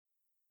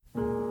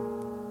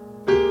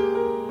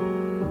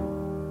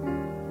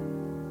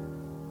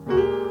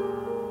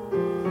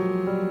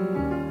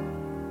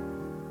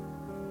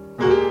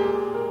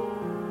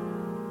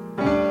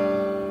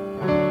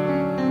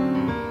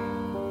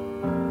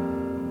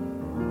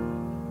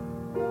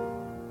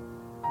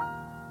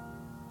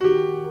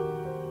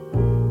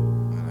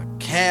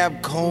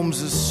scab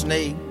combs a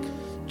snake,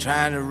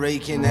 trying to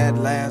rake in that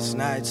last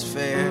night's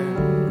fare.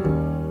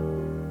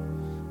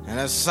 And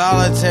a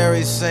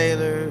solitary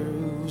sailor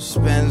who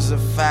spends the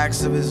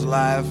facts of his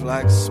life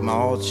like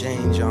small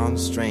change on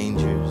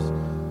strangers.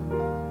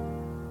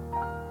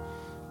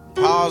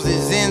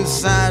 Pauses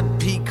inside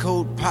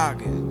peacoat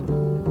pocket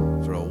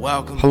for a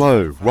welcome.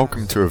 Hello,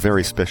 welcome to a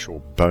very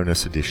special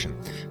bonus edition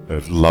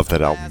of Love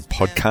That Album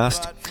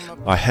podcast.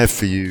 I have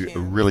for you a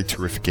really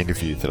terrific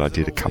interview that I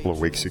did a couple of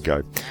weeks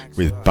ago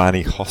with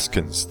Barney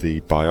Hoskyns,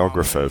 the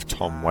biographer of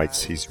Tom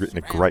Waits. He's written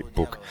a great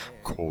book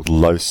called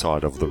Low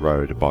Side of the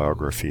Road, a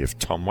biography of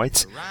Tom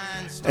Waits.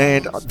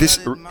 And this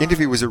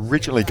interview was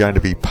originally going to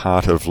be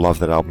part of Love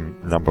That Album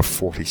number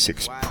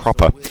 46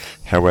 proper.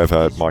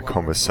 However, my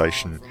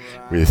conversation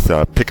with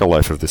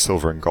Pickaloaf of the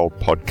Silver and Gold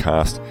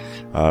podcast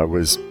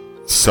was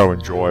so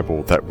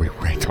enjoyable that we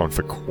went on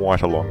for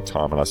quite a long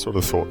time, and I sort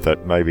of thought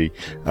that maybe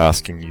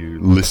asking you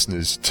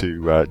listeners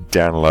to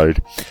download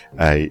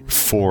a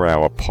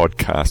 4-hour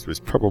podcast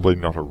was probably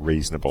not a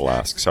reasonable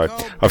ask. So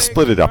I've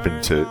split it up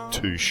into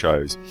two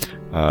shows.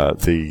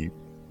 The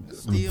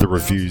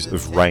reviews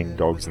of Rain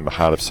Dogs and The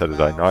Heart of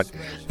Saturday Night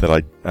that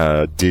I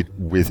did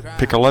with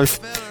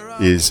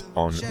Pickaloaf is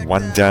on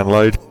one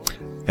download,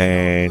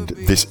 and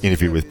this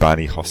interview with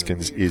Barney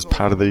Hoskyns is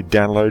part of the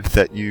download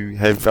that you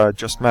have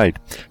just made.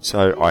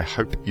 So I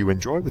hope you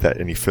enjoy. Without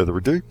any further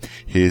ado,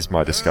 here's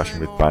my discussion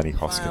with Barney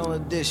Hoskyns.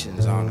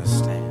 Editions on the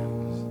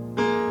stands.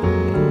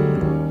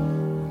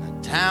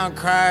 The town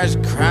crier's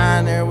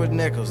crying there with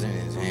nickels in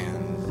his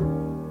hands.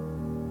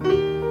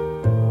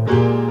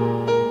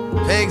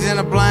 Pigs in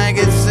a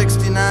blanket,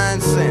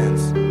 69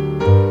 cents.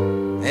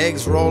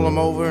 Eggs, roll them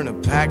over in a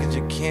package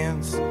of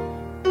Kents.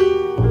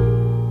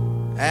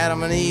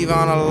 Adam and Eve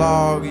on a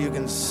log, you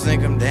can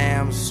sink 'em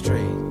damn straight.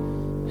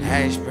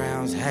 Hash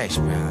browns,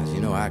 you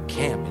know I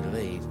can't be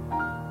late.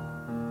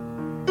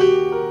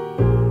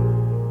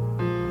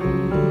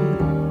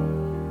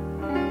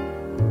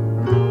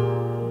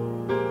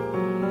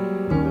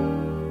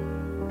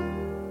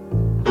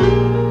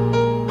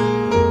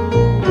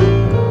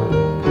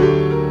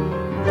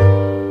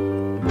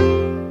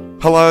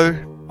 Hello.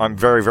 I'm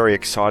very, very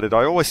excited.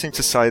 I always seem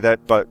to say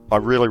that, but I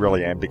really,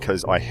 really am,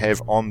 because I have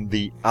on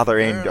the other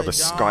end of a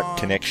Skype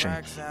connection,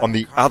 on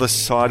the other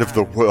side of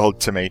the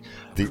world to me,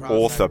 the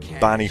author,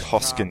 Barney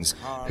Hoskyns,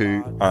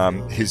 who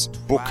his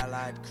book,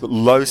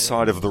 Low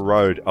Side of the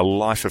Road, A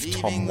Life of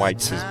Tom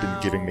Waits, has been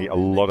giving me a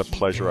lot of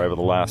pleasure over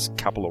the last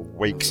couple of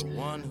weeks.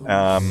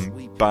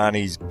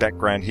 Barney's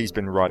background, he's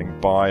been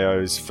writing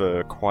bios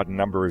for quite a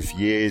number of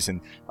years,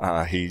 and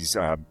he's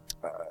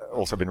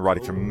also been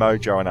writing for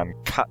Mojo and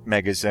Uncut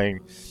magazine.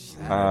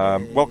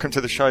 Welcome to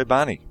the show,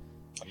 Barney.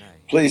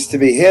 Pleased to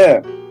be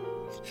here.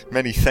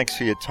 Many thanks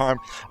for your time.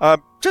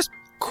 Just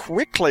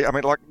quickly, I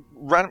mean, like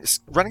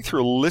running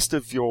through a list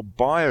of your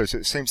bios,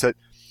 it seems that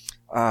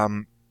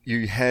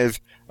you have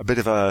a bit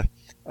of a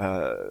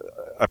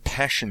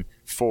passion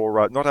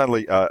for not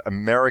only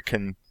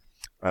American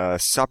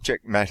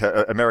subject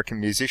matter, American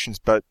musicians,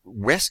 but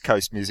West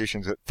Coast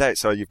musicians at that.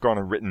 So you've gone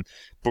and written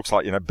books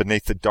like,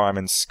 Beneath the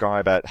Diamond Sky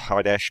about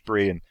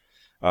Haight-Ashbury, and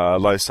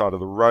Low Side of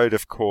the Road,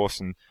 of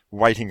course, and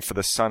Waiting for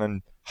the Sun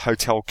and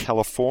Hotel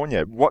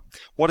California. What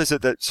is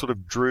it that sort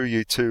of drew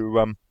you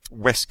to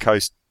West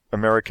Coast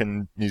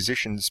American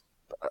musicians?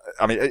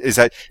 I mean, is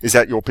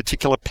that your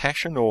particular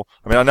passion, or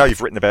I know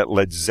you've written about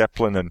Led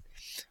Zeppelin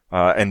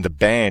and the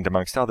band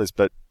amongst others,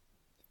 but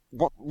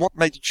what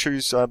made you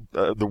choose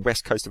the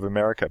West Coast of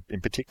America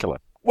in particular?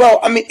 Well,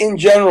 I mean, in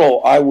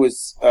general, I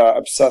was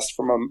obsessed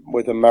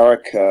with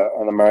America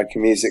and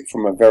American music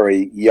from a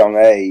very young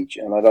age,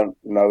 and I don't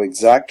know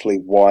exactly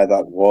why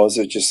that was.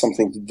 It's just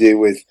something to do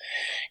with,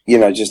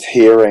 just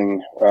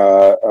hearing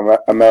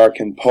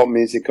American pop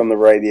music on the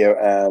radio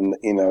and,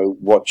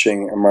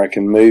 watching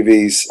American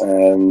movies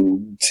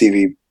and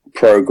TV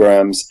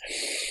programs.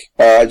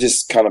 I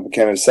just kind of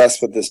became obsessed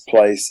with this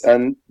place,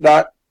 and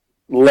that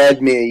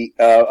led me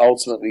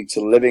ultimately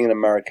to living in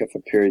America for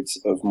periods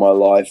of my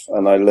life.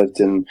 And I lived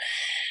in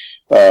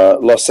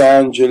Los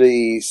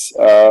Angeles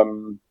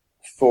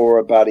for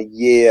about a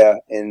year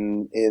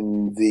in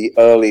the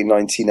early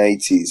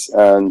 1980s.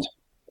 And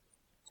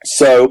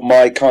so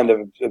my kind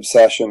of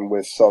obsession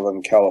with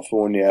Southern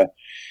California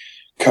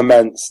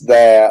commenced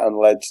there and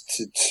led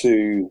to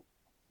two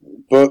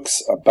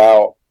books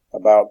about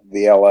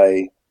the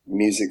LA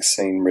music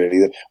scene,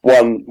 really.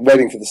 One,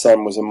 Waiting for the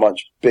Sun, was a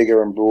much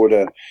bigger and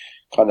broader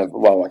kind of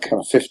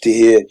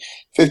 50-year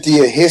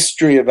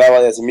history of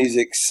LA as a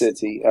music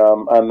city,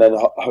 and then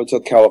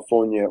Hotel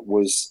California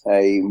was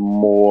a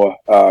more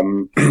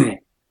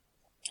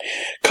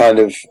kind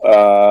of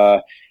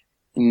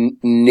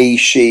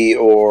niche-y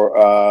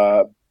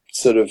or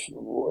sort of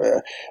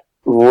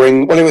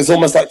ring. Well, it was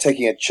almost like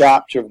taking a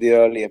chapter of the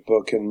earlier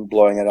book and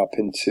blowing it up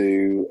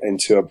into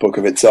a book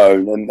of its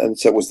own, and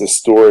so it was the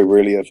story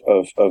really of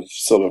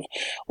sort of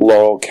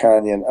Laurel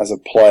Canyon as a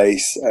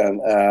place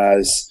and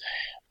as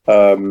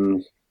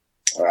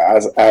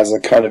a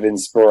kind of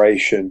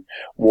inspiration,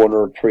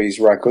 Warner Reprise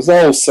Records,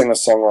 the whole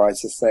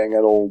singer-songwriter thing,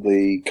 and all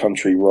the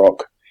country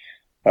rock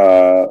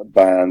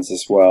bands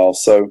as well.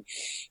 So,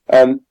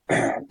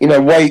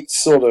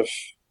 Waits sort of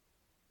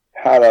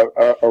had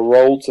a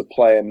role to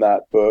play in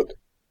that book,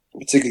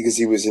 particularly because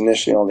he was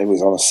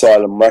on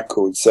Asylum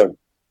Records. So,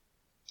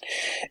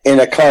 in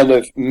a kind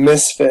of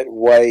misfit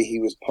way, he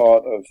was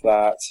part of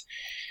that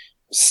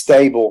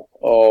stable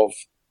of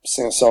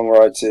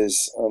singer-songwriters,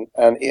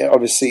 and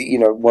obviously,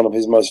 one of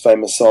his most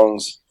famous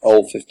songs,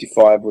 Old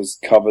 55, was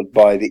covered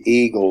by the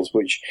Eagles,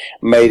 which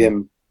made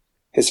him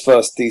his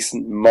first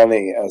decent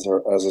money as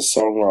a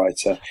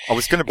songwriter. I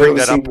was going to bring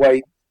that up.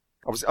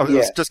 I was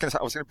just going to say,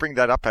 I was going to bring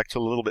that up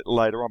actually a little bit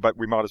later on, but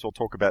we might as well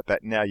talk about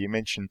that now. You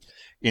mentioned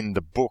in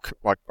the book,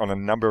 like on a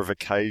number of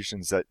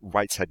occasions, that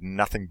Waits had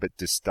nothing but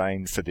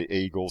disdain for the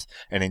Eagles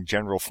and in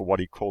general for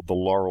what he called the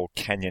Laurel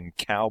Canyon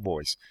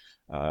Cowboys.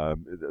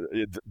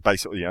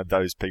 Basically,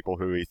 those people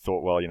who he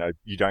thought, well,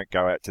 you don't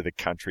go out to the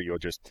country, you're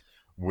just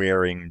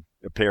wearing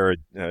a pair of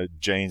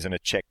jeans and a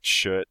checked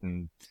shirt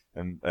and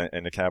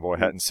a cowboy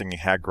hat and singing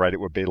how great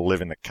it would be to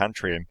live in the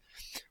country. And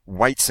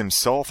Waits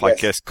himself, yes, I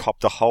guess,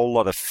 copped a whole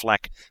lot of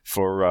flack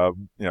for,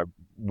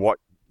 what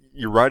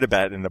you wrote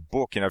about in the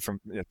book,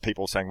 from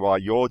people saying, well,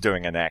 you're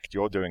doing an act,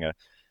 you're doing a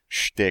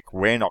shtick,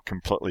 we're not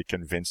completely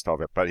convinced of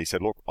it. But he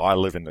said, look, I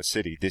live in the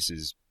city, this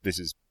is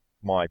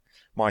my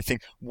thing.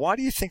 Why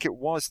do you think it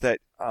was that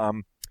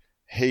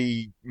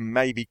he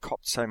maybe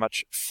copped so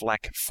much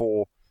flack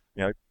for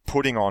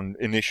putting on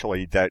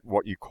initially that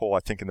what you call, I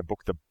think in the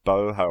book, the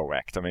boho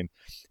act? I mean,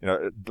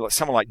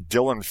 someone like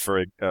Dylan,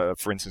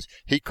 for instance,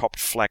 he copped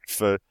flack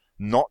for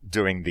not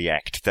doing the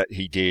act that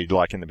he did,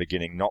 like in the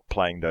beginning, not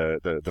playing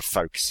the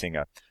folk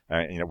singer.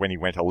 When he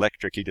went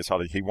electric, he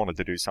decided he wanted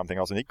to do something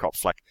else, and he copped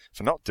flack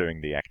for not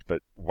doing the act.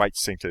 But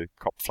Waits seemed to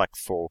cop flack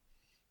for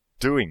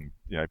doing,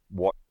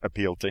 what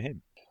appealed to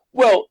him.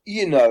 Well,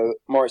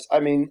 Maurice, I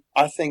mean,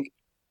 I think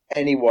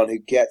anyone who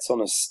gets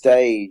on a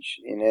stage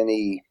in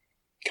any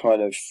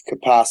kind of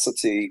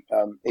capacity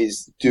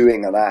is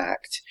doing an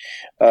act,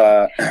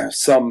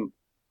 some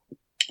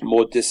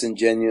more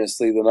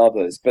disingenuously than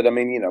others. But I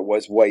mean,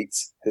 as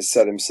Waits has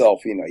said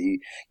himself, you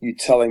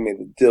telling me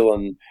that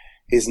Dylan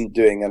isn't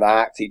doing an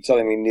act, you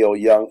telling me Neil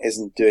Young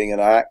isn't doing an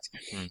act.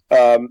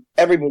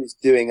 Everybody's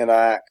doing an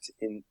act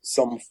in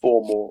some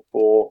form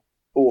or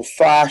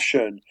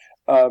fashion.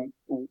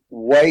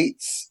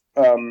 Waits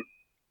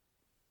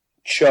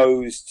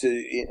chose to,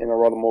 in a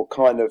rather more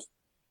kind of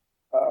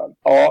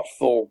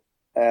artful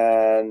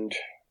and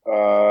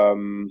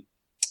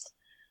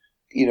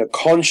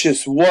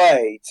conscious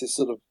way, to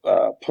sort of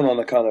put on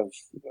a kind of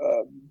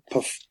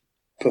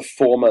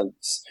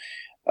performance,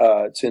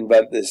 to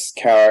invent this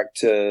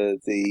character,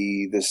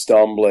 the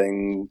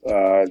stumbling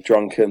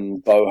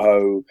drunken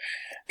boho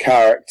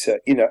character,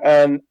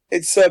 and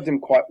it served him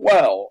quite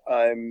well.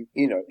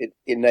 It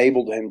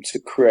enabled him to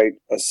create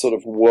a sort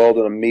of world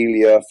and a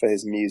milieu for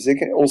his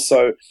music. It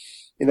also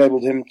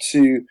enabled him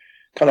to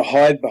kind of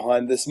hide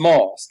behind this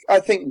mask.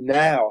 I think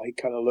now he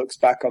kind of looks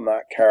back on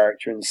that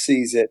character and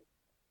sees it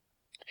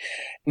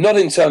not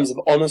in terms of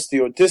honesty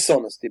or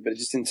dishonesty, but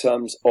just in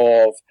terms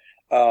of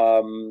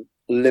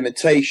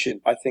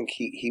limitation. I think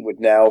he would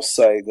now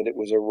say that it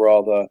was a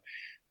rather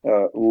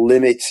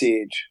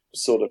limited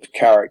sort of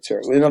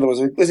character. In other words,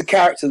 it was a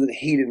character that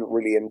he didn't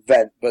really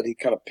invent, but he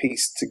kind of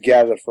pieced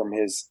together from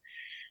his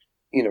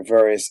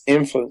various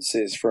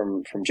influences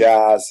from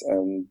jazz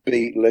and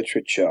beat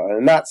literature. And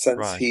in that sense,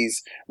 right,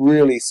 he's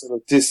really sort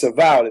of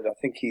disavowed it. I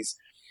think he's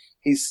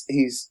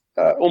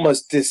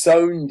almost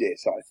disowned it,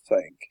 I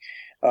think.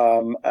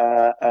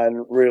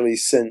 And really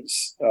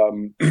since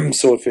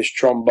Swordfish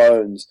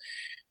Trombones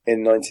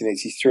in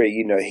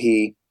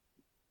 1983,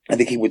 I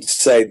think he would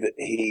say that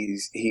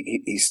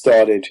he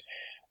started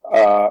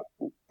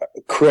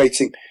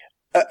creating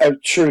a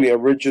truly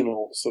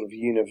original sort of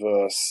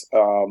universe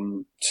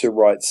to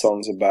write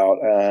songs about.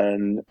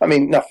 And I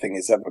mean,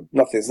 there's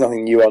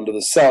nothing new under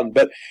the sun.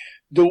 But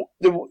the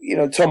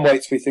Tom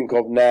Waits we think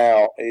of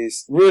now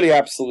is really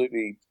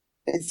absolutely,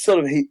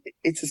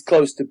 it's as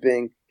close to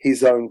being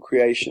his own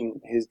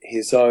creation,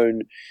 his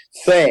own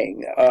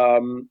thing,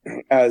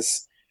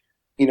 as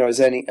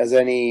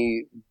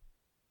any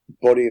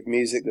body of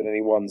music that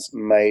anyone's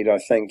made, I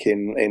think,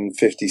 in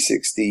 50,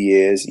 60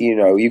 years.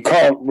 You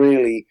can't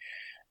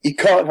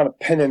kind of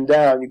pin him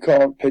down. You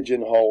can't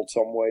pigeonhole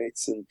Tom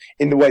Waits, and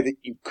in the way that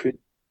you could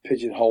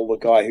pigeonhole the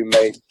guy who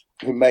made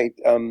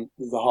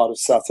The Heart of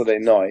Saturday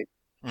Night.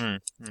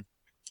 Mm-hmm.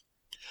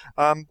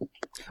 All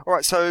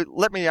right, so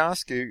let me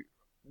ask you,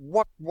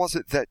 what was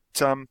it that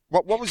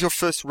what was your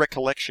first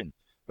recollection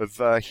of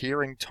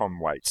hearing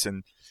Tom Waits,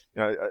 and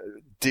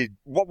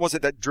what was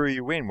it that drew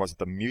you in? Was it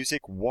the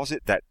music? Was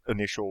it that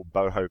initial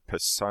boho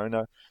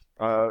persona?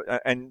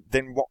 And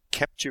then what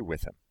kept you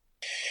with him?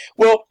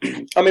 Well,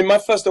 I mean, my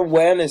first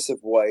awareness of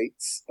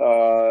Waits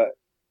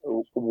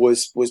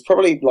was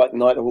probably like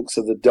Nighthawks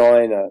at the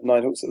Diner.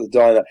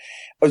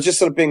 I was just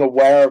sort of being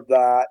aware of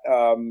that,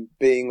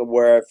 being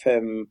aware of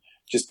him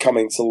just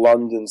coming to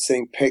London,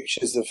 seeing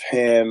pictures of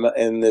him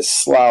in this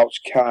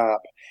slouch cap,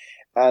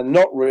 and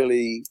not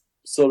really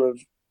sort of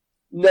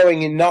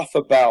knowing enough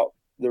about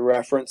the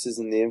references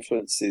and the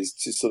influences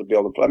to sort of be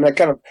able to play. I mean, I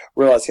kind of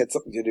realized he had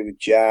something to do with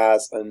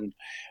jazz and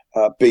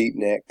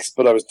beatniks,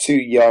 but I was too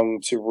young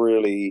to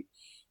really,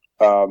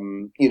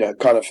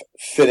 kind of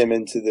fit him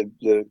into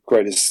the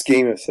greater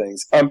scheme of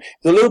things. A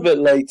little bit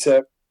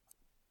later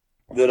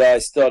that I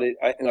started,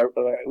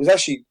 it was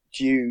actually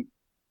due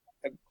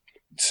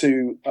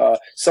to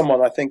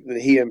someone I think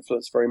that he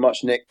influenced very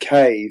much, Nick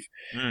Cave,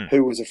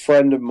 who was a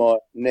friend of mine.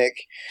 Nick,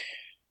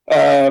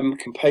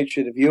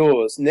 compatriot of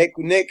yours. Nick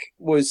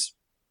was,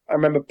 I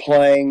remember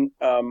playing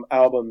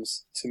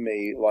albums to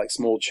me like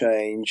Small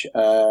Change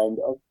and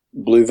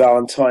Blue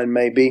Valentine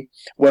maybe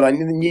when I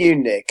knew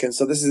Nick, and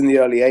so this is in the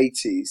early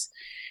 80s.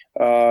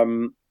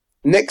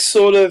 Nick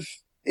sort of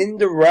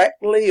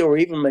indirectly or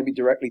even maybe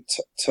directly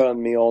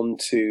turned me on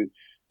to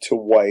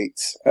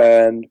Waits,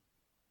 and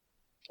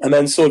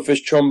then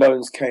Swordfish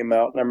Trombones came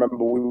out, and I remember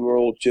we were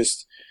all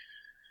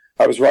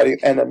I was writing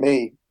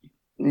NME,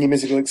 New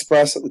Musical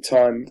Express at the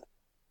time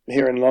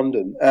here in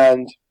London,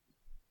 and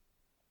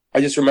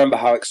I just remember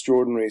how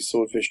extraordinary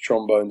Swordfish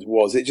Trombones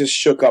was. It just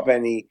shook up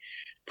any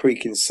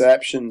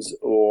preconceptions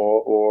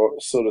or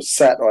sort of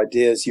set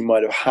ideas you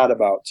might have had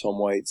about Tom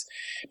Waits,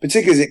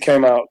 particularly as it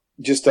came out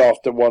just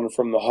after One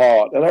from the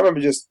Heart. And I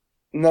remember just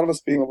none of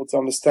us being able to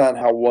understand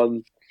how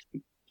one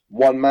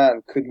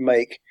man could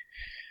make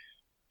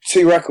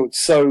two records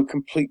so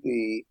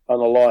completely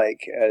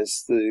unalike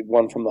as the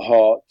One from the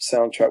Heart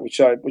soundtrack, which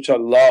I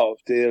love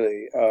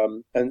dearly,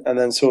 and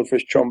then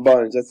Swordfish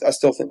Trombones. I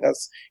still think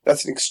that's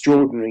an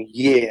extraordinary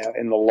year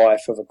in the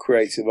life of a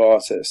creative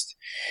artist.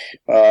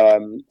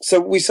 So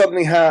we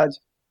suddenly had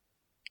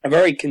a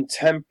very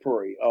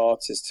contemporary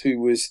artist who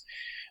was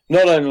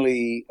not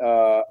only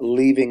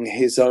leaving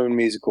his own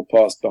musical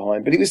past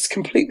behind, but he was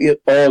completely at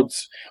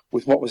odds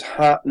with what was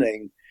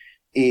happening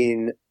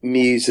in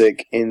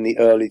music in the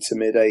early to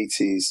mid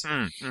 80s.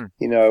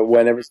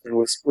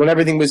 When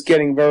everything was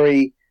getting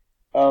very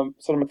sort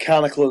of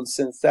mechanical and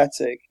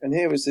synthetic, and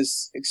here was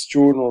this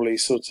extraordinarily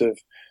sort of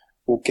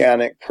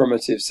organic,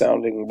 primitive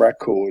sounding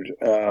record,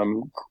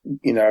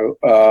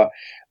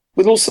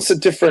 with all sorts of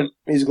different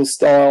musical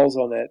styles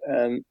on it.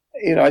 And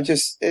I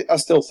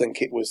still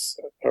think it was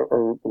a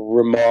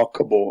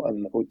remarkable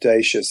and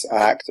audacious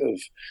act of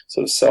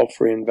sort of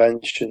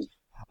self-reinvention.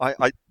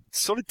 I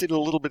sort of did a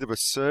little bit of a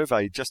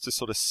survey just to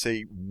sort of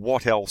see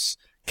what else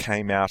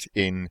came out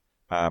in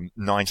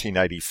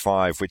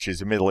 1985, which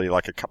is admittedly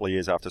like a couple of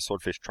years after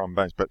Swordfish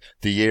Trombones, but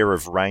the year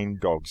of Rain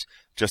Dogs,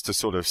 just to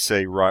sort of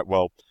see, right,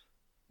 well,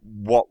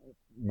 what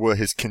were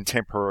his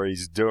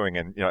contemporaries doing?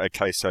 And,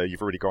 okay, so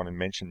you've already gone and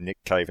mentioned Nick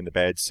Cave and the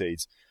Bad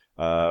Seeds,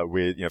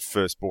 where,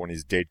 Firstborn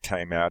is Dead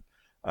came out,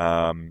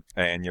 and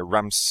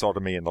Rum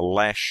Sodomy and the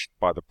Lash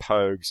by the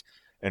Pogues,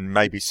 and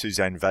maybe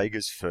Suzanne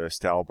Vega's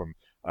first album,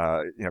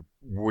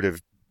 would have,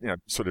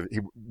 he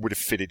would have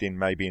fitted in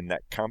maybe in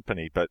that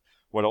company. But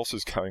what else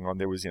was going on?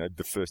 There was,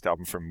 the first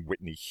album from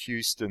Whitney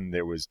Houston.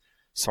 There was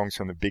songs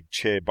from The Big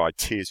Chair by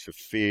Tears for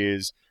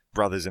Fears,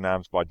 Brothers in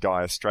Arms by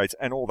Dire Straits,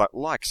 and all that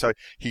like. So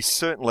he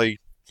certainly,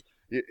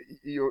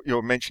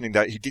 you're mentioning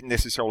that he didn't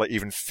necessarily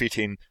even fit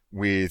in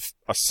with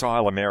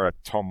Asylum era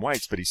Tom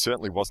Waits, but he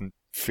certainly wasn't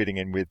fitting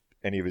in with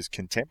any of his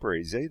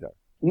contemporaries either.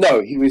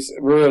 No, he was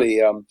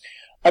really,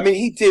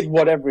 he did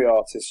what every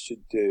artist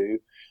should do,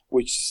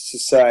 which is to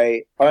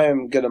say, I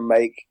am going to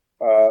make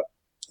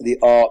the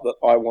art that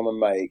I want to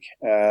make,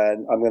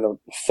 and I'm going to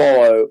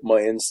follow my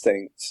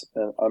instincts,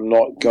 and I'm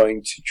not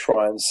going to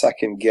try and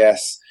second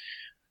guess,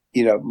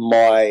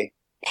 my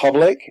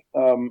public,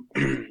 or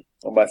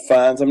my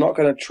fans. I'm not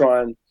going to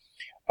try and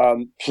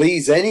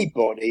please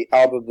anybody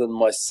other than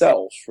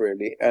myself,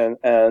 really, and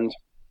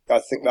I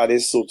think that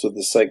is sort of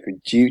the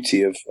sacred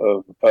duty of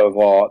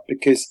art,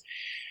 because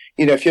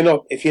if you're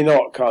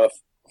not kind of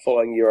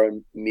following your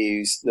own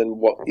muse, then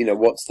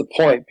what's the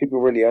point? People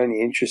are really only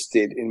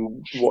interested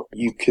in what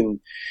you can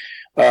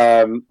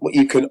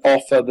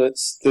offer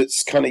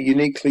that's kind of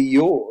uniquely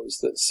yours,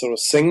 that's sort of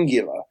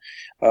singular.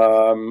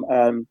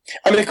 And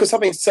of course,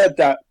 having said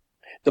that,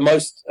 the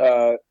most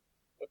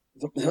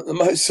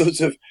sort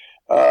of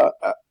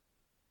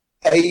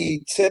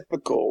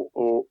atypical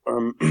or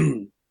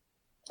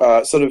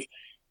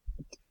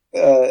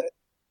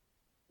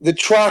the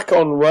track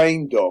on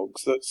Rain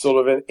Dogs that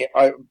sort of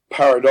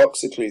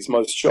paradoxically is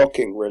most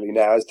shocking really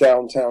now is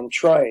Downtown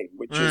Train,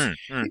 which is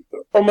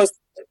almost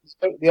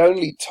the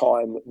only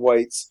time that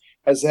Waits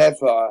has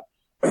ever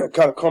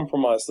kind of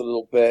compromised a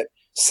little bit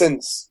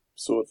since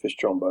Swordfish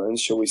Trombones,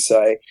 shall we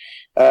say,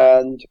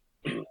 and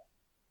kind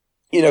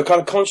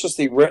of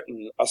consciously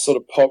written a sort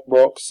of pop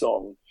rock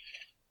song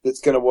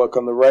that's going to work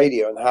on the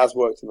radio and has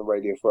worked on the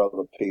radio for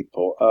other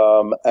people.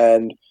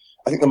 And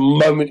I think the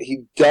moment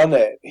he'd done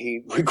it,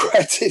 he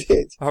regretted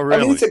it. Oh,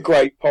 really? It's a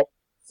great pop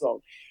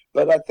song,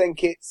 but I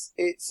think it's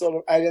sort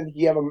of, I don't think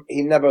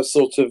he never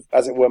sort of,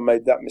 as it were,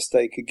 made that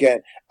mistake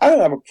again. I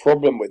don't have a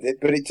problem with it,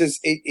 but it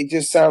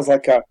just sounds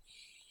like a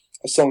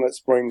song that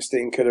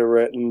Springsteen could have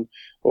written,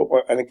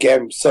 and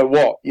again, so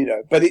what,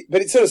 but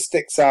it sort of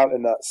sticks out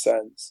in that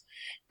sense,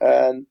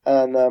 and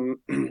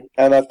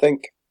I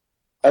think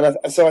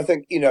so I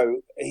think,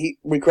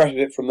 we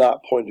credited it from that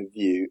point of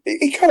view.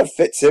 It kind of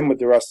fits in with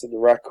the rest of the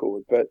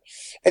record. But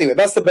anyway,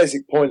 that's the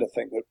basic point, I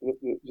think,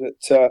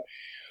 that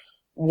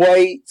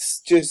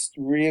Waits just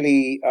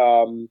really,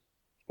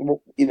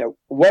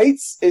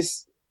 Waits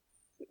is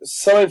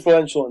so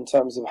influential in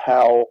terms of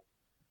how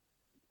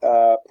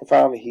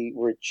profoundly he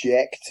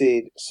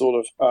rejected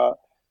sort of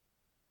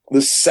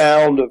the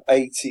sound of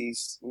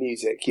 80s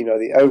music,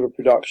 the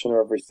overproduction of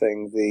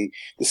everything, the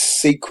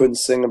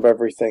sequencing of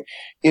everything,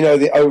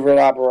 the over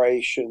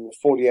elaboration, the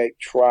 48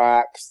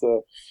 tracks,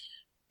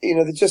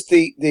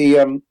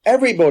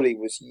 everybody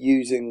was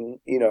using,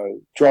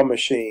 drum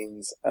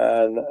machines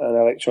and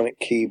electronic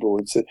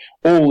keyboards, and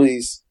all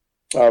these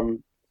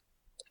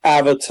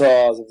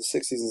avatars of the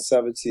 60s and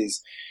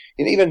 70s,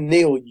 and even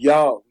Neil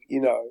Young,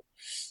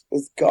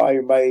 this guy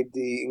who made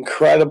the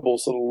incredible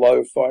sort of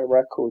lo-fi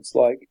records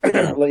like,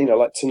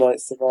 like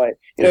Tonight's the Night.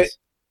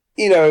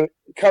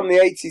 Come the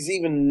 80s,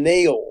 even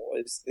Neil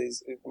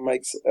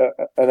makes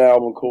an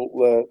album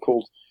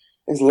called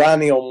is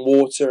Landing on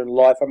Water and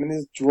Life. I mean,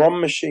 there's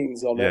drum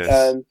machines on it,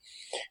 and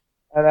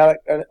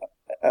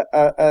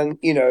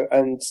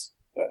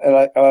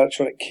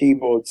electronic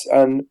keyboards,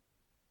 and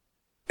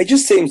it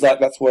just seems like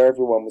that's where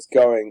everyone was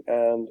going,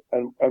 and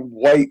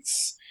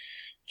Waits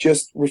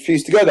just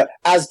refused to go there,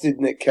 as did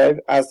Nick Cave,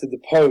 as did the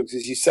Pogues,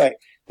 as you say.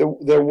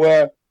 There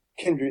were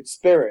kindred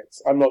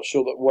spirits. I'm not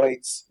sure that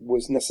Waits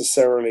was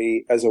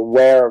necessarily as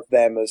aware of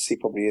them as he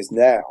probably is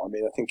now. I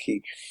mean, I think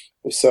he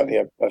was certainly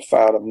a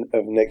fan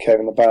of Nick Cave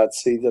and the Bad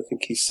Seeds. I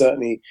think he's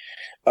certainly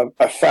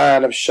a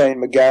fan of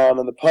Shane MacGowan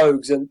and the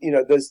Pogues. And,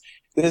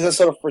 there's a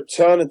sort of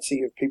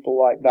fraternity of people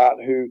like that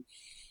who,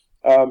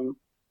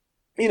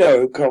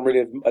 who kind of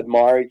really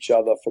admire each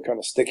other for kind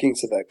of sticking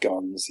to their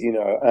guns,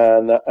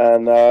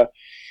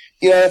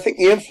 I think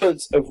the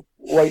influence of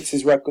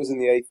Waits' records in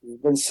the 80s has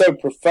been so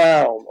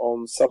profound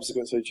on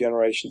subsequent sort of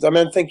generations. I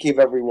mean, I'm thinking of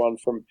everyone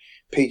from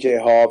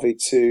PJ Harvey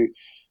to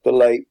the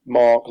late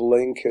Mark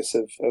Linkous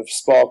of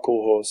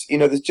Sparkle Horse.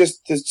 There's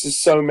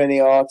just so many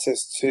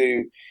artists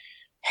who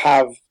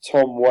have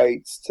Tom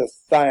Waits to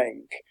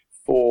thank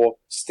for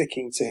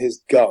sticking to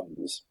his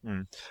guns.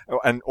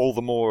 And all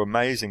the more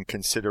amazing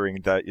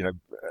considering that,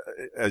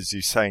 as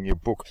you say in your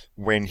book,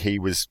 when he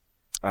was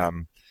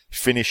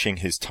finishing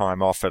his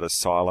time off at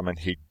Asylum and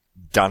he'd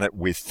done it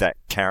with that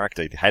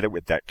character, he'd had it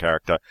with that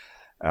character.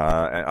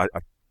 I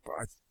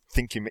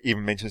think you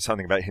even mentioned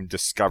something about him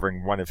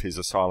discovering one of his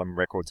Asylum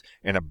records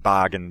in a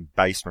bargain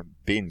basement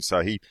bin.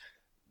 So he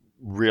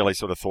really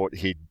sort of thought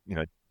he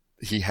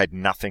had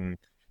nothing,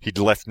 he'd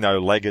left no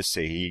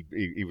legacy.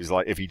 He was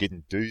like, if he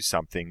didn't do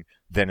something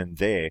then and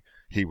there,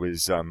 he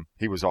was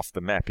off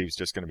the map. He was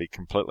just going to be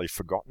completely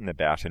forgotten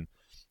about. And,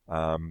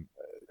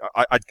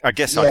 I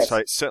guess I'd say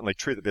it's certainly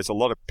true that there's a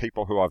lot of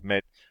people who I've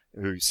met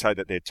who say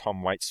that they're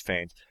Tom Waits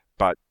fans,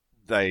 but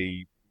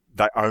they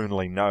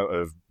only know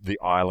of the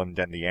Island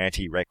and the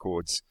Anti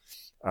Records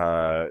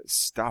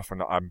stuff.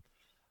 And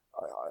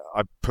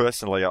I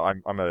personally,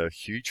 I'm a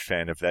huge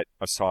fan of that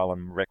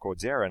Asylum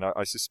Records era, and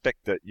I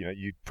suspect that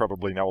you'd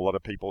probably know a lot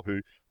of people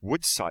who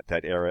would cite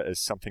that era as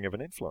something of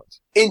an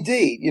influence.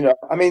 Indeed,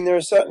 I mean, there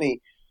are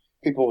certainly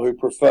people who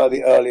prefer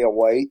the earlier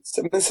Waits.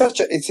 I mean,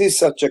 it is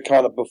such a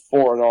kind of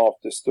before and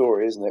after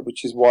story, isn't it?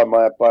 Which is why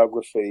my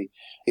biography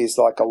is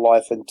like a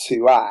life in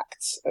two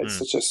acts. It's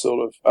such a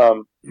sort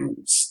of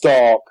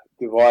stark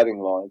dividing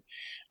line.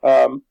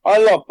 I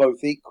love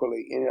both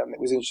equally, and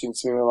it was interesting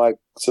to me when I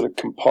sort of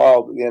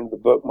compiled at the end of the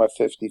book my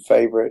 50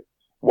 favorite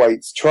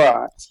Waits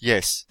tracks.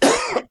 Yes.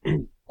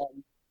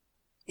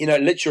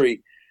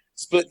 Literally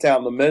split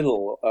down the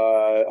middle.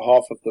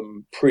 Half of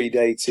them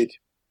predated,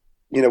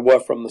 were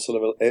from the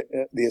sort of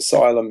the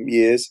Asylum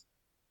years,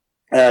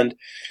 and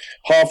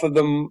half of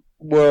them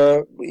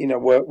were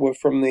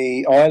from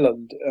the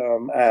Island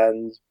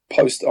and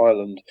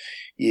post-Island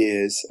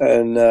years,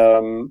 and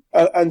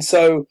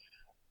so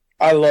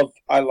I love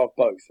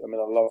both. I mean,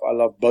 I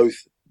love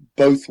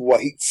both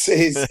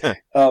Waitses,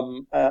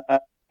 and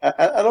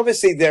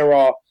obviously there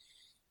are.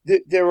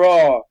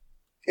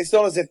 It's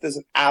not as if there's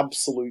an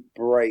absolute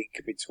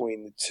break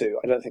between the two.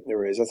 I don't think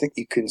there is. I think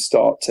you can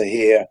start to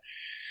hear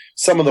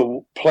some of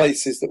the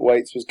places that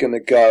Waits was going to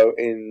go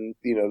in,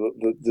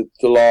 the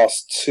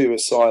last two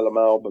Asylum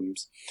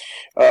albums.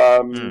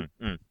 And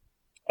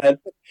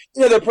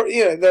there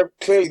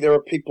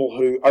are people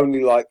who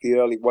only like the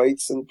early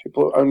Waits and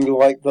people who only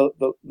like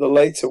the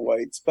later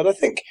Waits. But I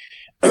think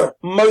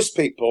most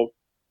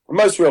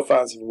real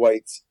fans of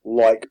Waits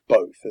like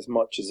both as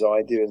much as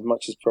I do, as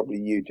much as probably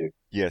you do.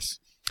 Yes.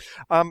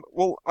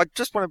 Well, I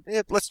just want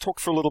to let's talk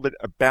for a little bit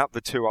about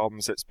the two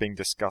albums that's being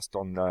discussed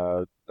on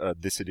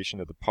this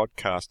edition of the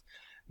podcast.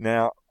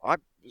 Now, I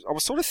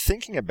was sort of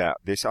thinking about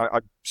this.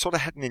 I sort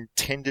of hadn't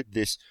intended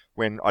this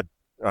when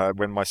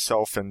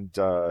myself and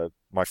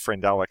my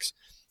friend Alex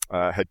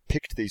had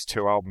picked these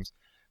two albums,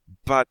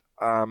 but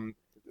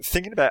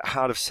thinking about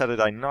Heart of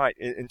Saturday Night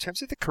in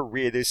terms of the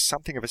career, there's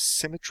something of a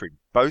symmetry.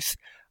 Both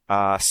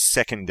are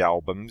second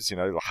albums,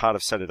 The Heart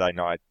of Saturday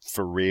Night,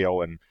 For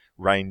Real, and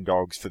Rain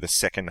Dogs for the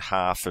second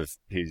half of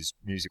his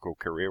musical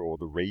career, or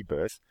the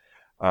rebirth.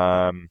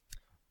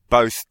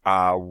 Both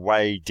are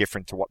way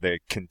different to what their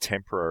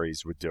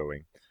contemporaries were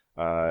doing.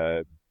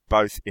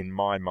 Both, in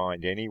my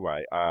mind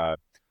anyway, are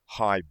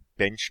high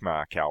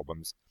benchmark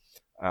albums.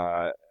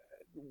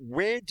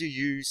 Where do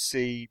you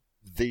see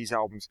these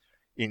albums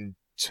in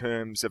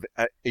terms of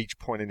at each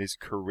point in his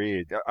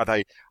career? Are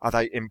they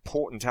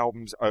important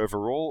albums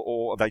overall,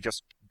 or are they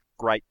just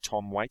great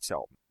Tom Waits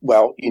albums?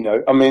 Well,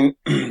 I mean,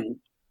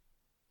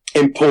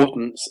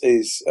 importance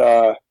is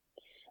a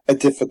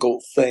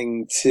difficult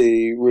thing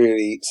to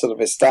really sort of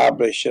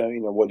establish.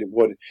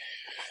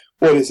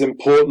 What is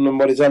important and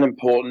what is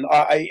unimportant.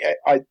 I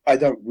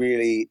don't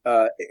really.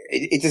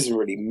 It doesn't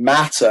really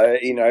matter.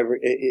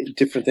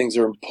 Different things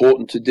are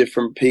important to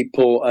different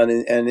people and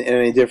in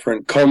a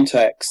different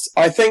context.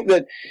 I think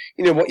that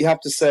what you have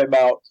to say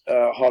about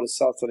Hard as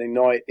Saturday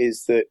Night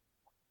is that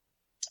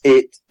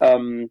it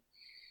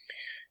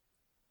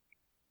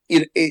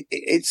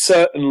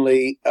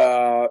certainly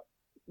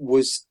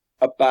was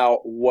about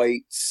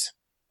Waits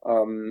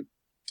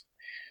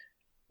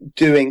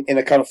doing in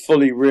a kind of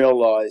fully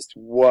realized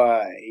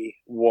way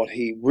what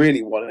he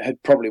really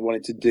had probably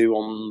wanted to do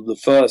on the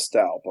first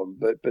album,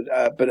 but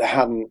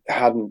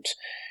hadn't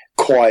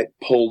quite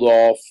pulled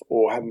off,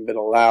 or hadn't been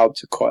allowed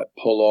to quite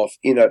pull off.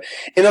 In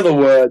other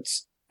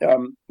words,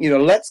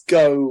 let's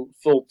go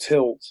full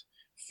tilt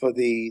for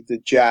the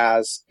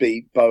jazz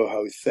beat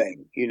boho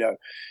thing.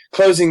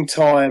 Closing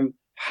Time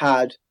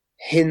had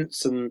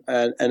hints and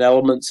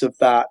elements of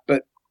that,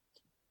 but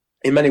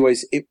in many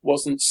ways it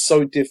wasn't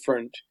so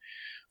different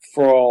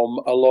from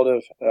a lot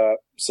of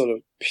sort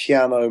of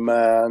Piano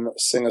Man,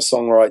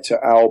 singer-songwriter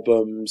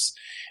albums.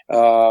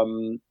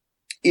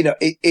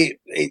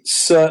 It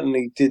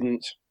certainly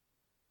didn't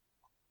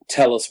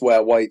tell us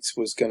where Waits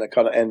was going to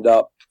kind of end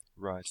up,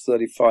 right,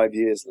 35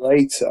 years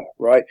later,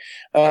 right?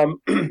 I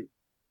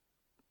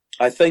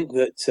think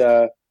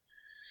that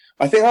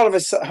Hard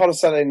of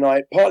Saturday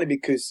Night, partly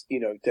because,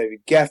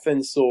 David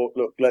Geffen thought,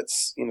 look,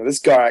 let's, this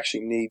guy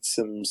actually needs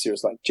some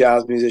serious like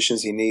jazz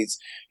musicians. He needs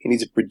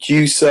a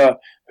producer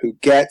who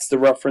gets the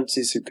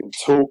references, who can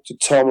talk to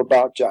Tom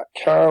about Jack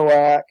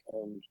Kerouac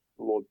and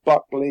Lord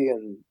Buckley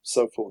and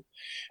so forth.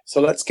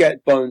 So let's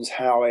get Bones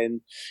Howe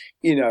in,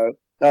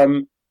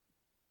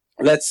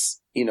 let's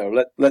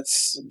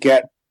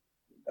get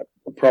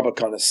a proper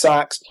kind of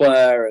sax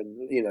player, and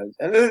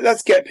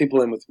let's get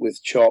people in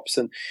with chops,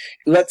 and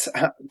let's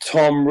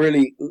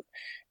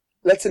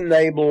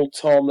enable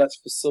Tom, let's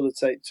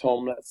facilitate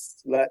Tom,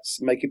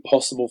 let's make it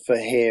possible for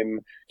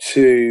him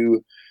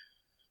to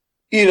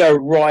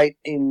write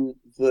in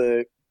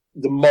the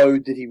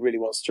mode that he really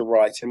wants to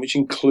write in, which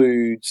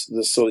includes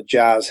the sort of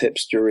jazz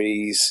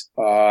hipsteries,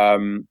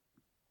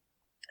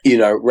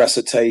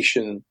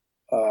 recitation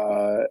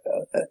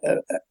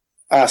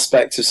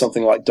aspects of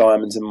something like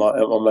Diamonds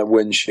on My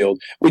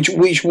Windshield, which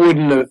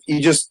wouldn't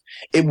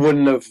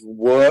have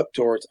worked,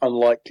 or it's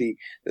unlikely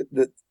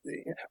that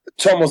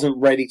Tom wasn't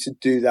ready to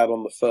do that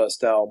on the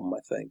first album, I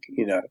think,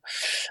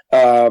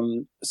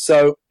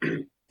 so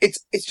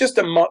it's just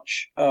a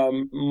much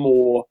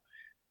more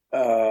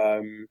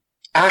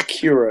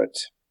accurate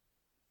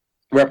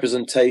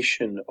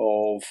representation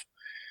of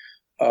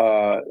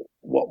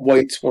what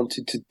Waits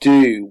wanted to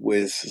do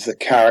with the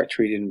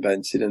character he'd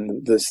invented,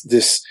 and this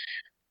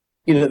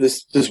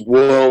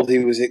world he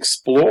was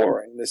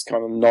exploring, this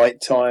kind of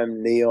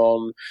nighttime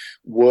neon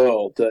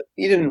world that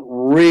he didn't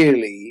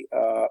really,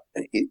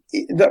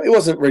 it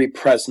wasn't really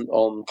present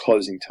on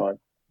Closing Time.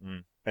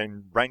 Mm.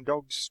 And Rain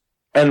Dogs?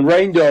 And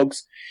Rain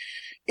Dogs,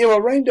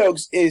 Rain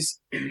Dogs is,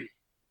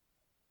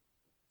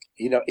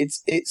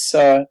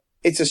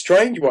 it's a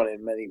strange one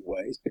in many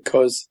ways,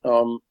 because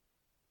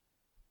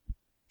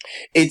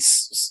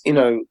it's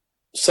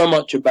so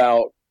much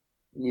about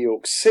New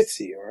York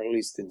City, or at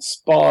least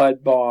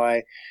inspired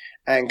by,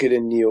 anchored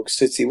in New York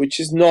City, which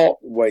is not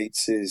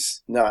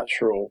Waits's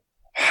natural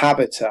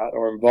habitat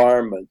or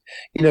environment.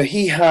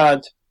 He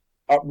had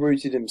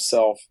uprooted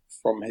himself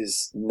from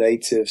his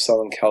native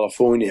Southern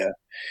California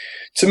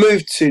to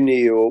move to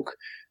New York,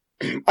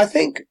 I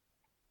think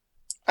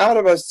out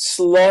of a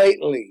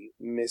slightly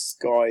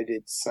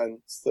misguided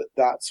sense that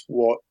that's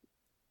what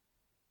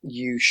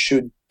you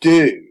should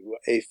do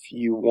if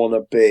you want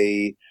to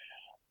be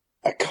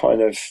a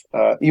kind of,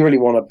 you really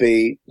want to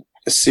be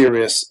a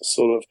serious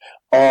sort of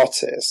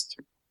artist.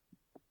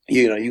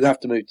 You have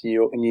to move to New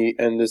York,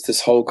 and there's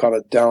this whole kind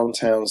of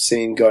downtown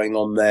scene going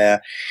on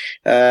there,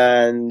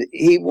 and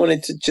he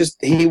wanted to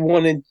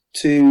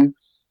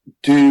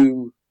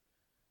do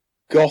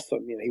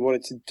Gotham. He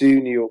wanted to do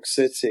New York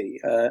City,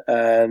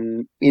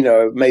 and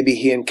maybe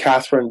he and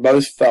Catherine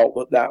both felt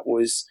that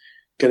was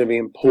going to be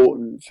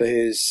important for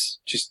his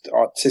just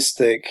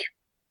artistic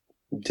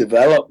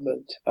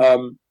development.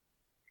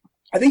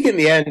 I think in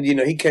the end,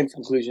 he came to the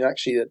conclusion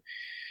actually that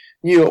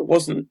New York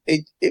wasn't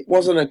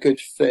a good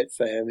fit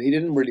for him. He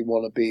didn't really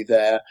want to be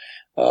there.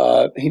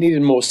 He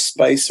needed more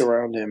space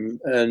around him,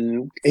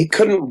 and he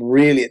couldn't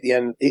really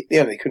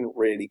he couldn't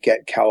really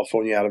get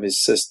California out of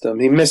his system.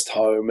 He missed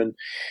home, and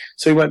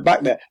so he went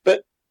back there.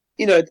 But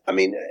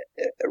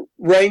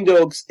Rain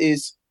Dogs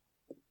is,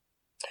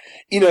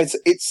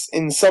 it's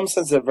in some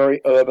sense a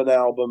very urban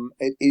album.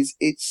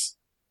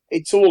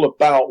 It's all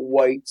about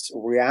Waits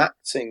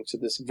reacting to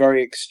this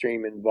very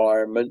extreme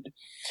environment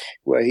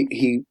where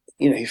he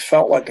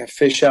felt like a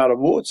fish out of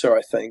water,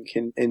 I think,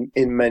 in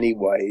many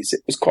ways.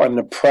 It was quite an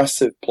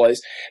oppressive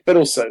place, but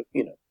also,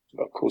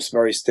 of course,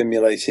 very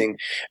stimulating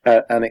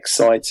and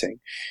exciting.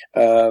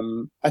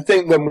 I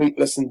think when we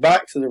listen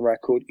back to the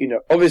record,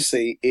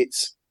 obviously it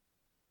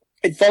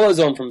follows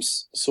on from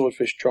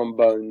Swordfish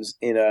Trombones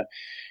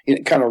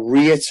it kind of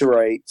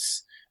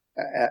reiterates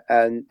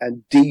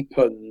and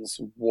deepens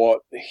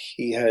what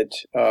he had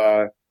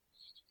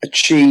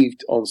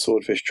achieved on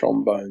Swordfish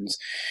Trombones.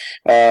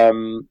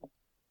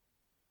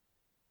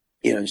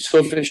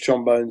 Swordfish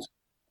Trombones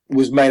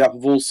was made up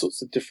of all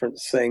sorts of different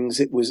things.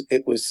 It was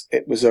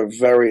a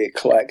very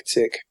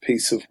eclectic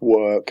piece of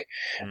work,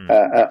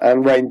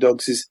 and Rain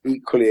Dogs is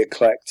equally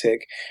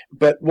eclectic.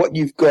 But what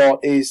you've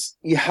got is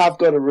you have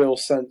got a real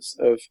sense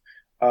of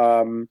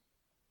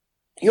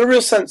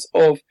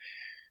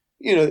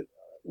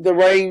the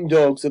Rain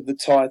Dogs of the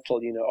title.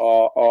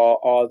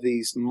 Are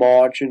these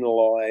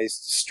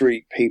marginalized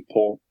street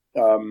people,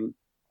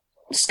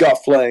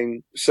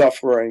 scuffling,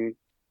 suffering.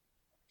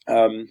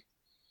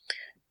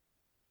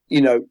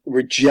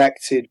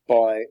 Rejected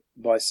by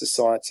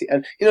society,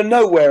 and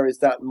nowhere is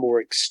that more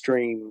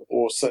extreme,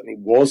 or certainly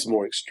was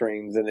more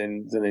extreme than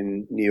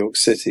in New York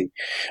City.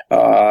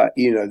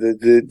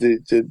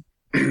 The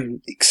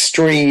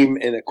extreme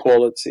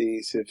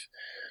inequalities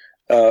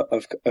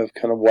of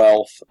kind of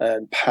wealth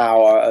and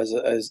power, as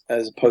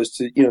opposed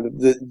to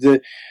the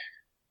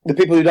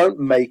people who don't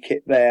make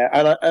it there.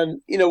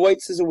 And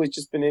Waits has always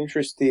just been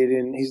interested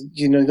in, he's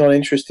not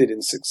interested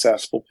in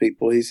successful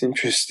people. He's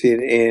interested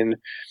in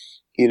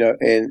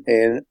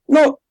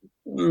not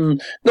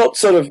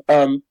sort of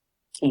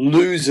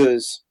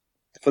losers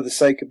for the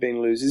sake of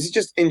being losers. He's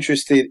just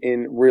interested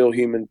in real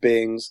human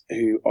beings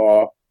who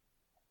are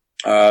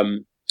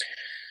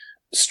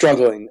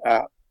struggling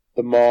at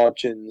the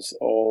margins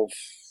of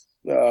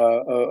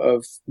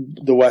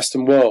the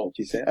Western world.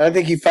 You think? And I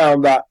think he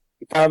found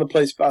the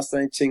place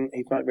fascinating.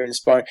 He found it very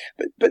inspiring.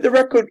 But the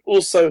record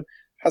also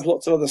has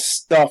lots of other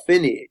stuff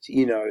in it.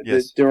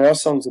 Yes. There are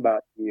songs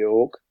about New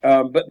York,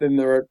 but then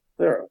there are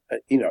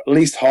at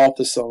least half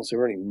the songs are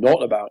really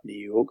not about New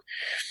York.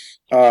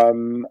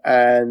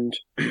 And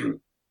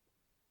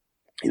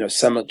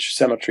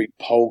Cemetery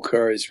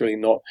Polka is really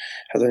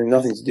has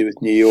nothing to do with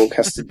New York,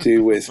 has to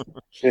do with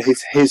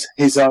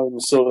his own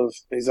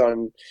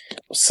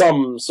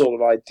some sort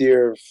of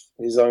idea of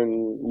his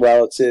own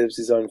relatives,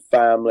 his own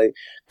family.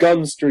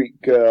 Gun Street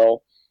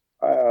Girl,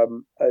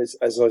 as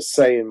I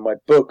say in my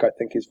book, I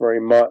think is very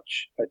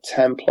much a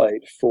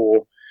template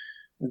for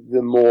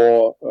the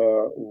more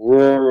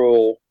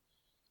rural,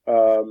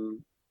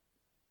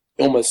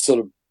 almost sort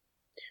of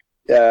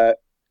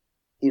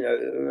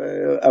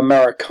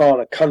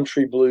Americana,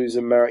 country blues,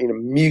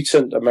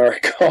 mutant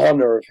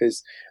Americana of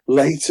his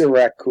later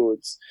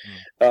records.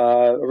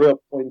 A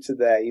real pointer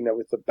there,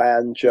 with the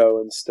banjo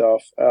and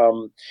stuff.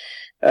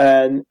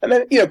 And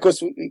then, of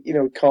course, we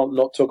can't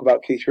not talk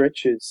about Keith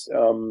Richards.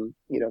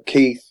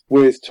 Keith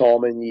with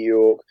Tom in New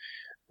York.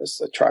 There's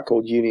a track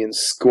called Union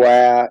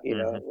Square,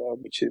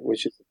 which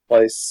is a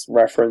place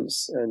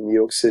reference in New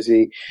York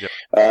City.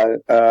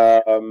 Yep.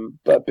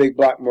 But Big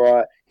Black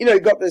Mariah, you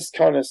got this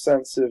kind of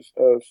sense of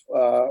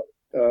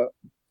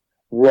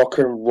rock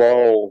and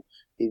roll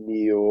in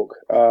New York,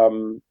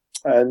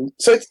 and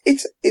so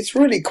it's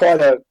really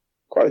quite a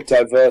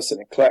diverse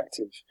and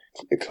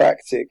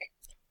eclectic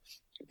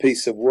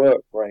piece of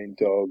work, Rain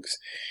Dogs,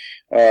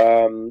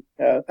 and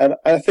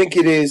I think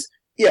it is.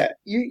 Yeah,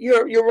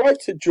 you're right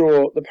to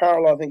draw the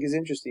parallel. I think is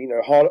interesting.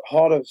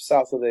 Heart of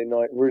Saturday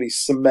Night really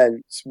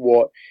cements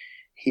what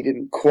he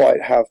didn't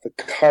quite have the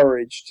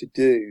courage to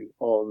do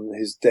on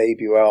his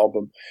debut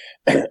album,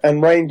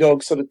 and Rain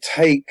Dog sort of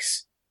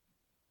takes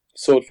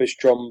Swordfish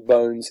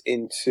Trombones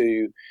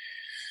into,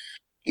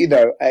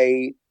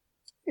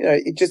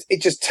 it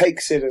just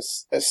takes it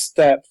a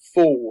step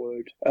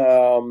forward.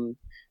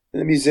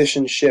 The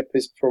musicianship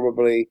is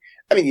probably,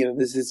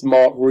 there's this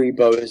Mark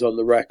Rebo is on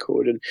the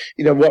record, and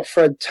what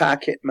Fred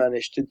Tackett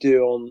managed to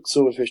do on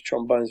Swordfish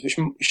Trombones, which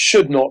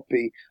should not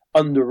be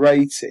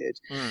underrated.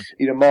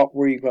 Mark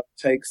Rebo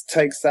takes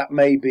that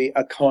maybe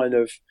a kind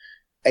of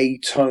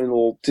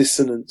atonal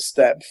dissonant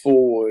step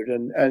forward,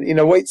 and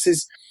Waits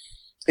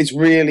he's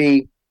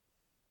really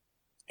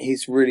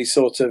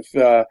sort of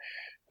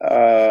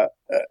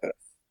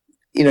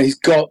he's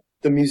got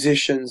the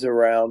musicians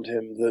around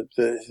him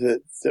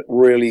that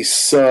really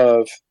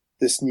serve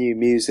this new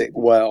music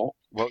well.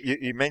 Well,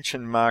 you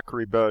mentioned Mark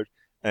Ribot,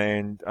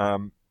 and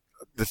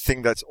the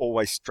thing that's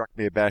always struck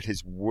me about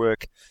his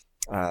work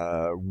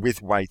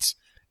with Waits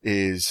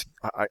is,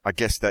 I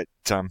guess that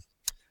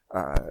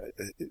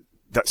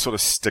that sort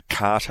of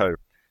staccato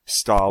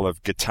style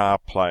of guitar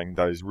playing,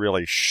 those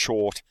really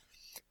short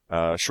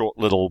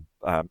little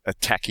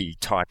attacky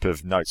type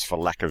of notes, for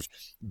lack of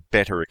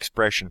better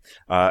expression.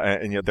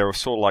 And there were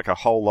sort of like a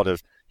whole lot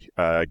of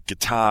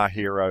guitar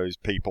heroes,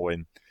 people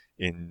in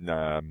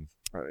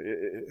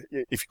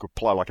if you could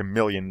play like 1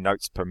 million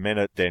notes per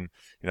minute, then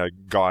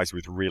guys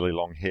with really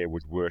long hair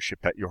would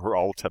worship at your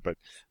altar. But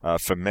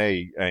for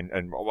me,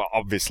 and well,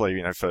 obviously,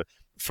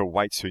 for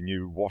Waits, who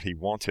knew what he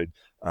wanted,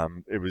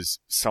 it was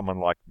someone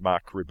like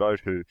Marc Ribot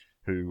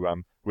who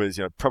was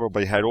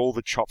probably had all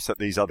the chops that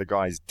these other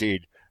guys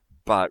did,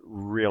 but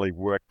really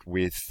worked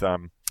with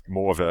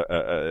more of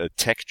a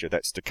texture,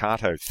 that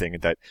staccato thing,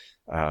 that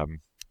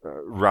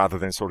rather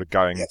than sort of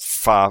going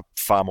far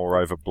more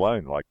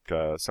overblown like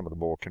some of the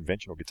more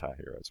conventional guitar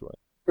heroes were.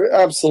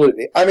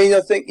 Absolutely. I mean,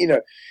 I think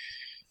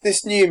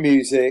this new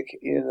music,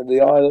 the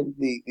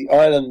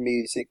island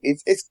music,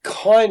 it's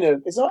kind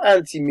of, it's not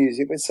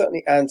anti-music, but it's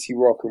certainly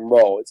anti-rock and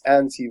roll. It's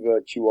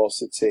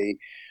anti-virtuosity,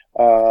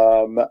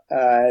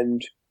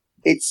 and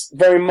it's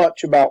very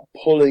much about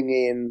pulling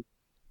in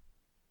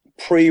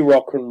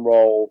pre-rock and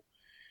roll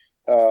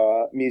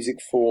music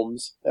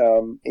forms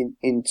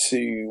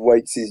into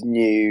Waits's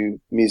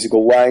new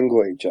musical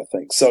language, I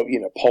think. So,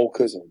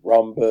 polkas and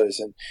rumbas,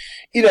 and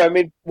I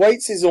mean,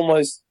 Waits is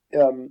almost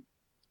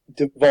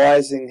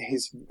devising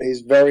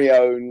his very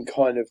own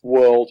kind of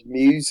world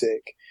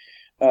music.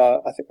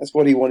 I think that's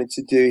what he wanted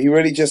to do. He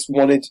really just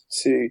wanted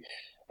to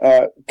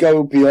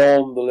go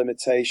beyond the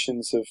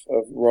limitations of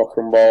rock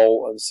and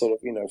roll and sort of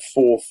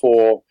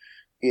 4/4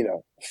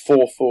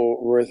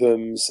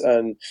 rhythms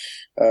and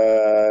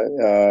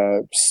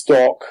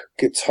stock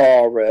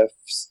guitar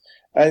riffs.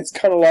 And it's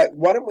kind of like,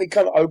 why don't we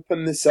kind of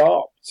open this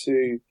up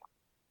to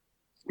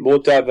more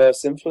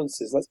diverse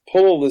influences? Let's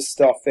pull all this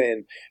stuff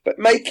in, but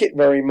make it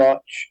very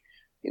much,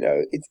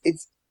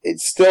 it's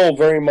still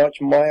very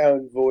much my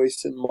own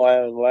voice and my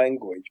own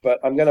language, but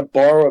I'm going to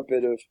borrow a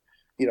bit of,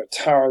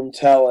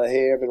 tarantella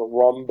here, a bit of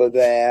rumba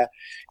there.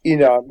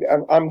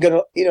 I'm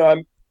going to,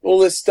 I'm all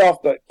this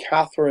stuff that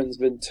Catherine's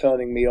been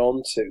turning me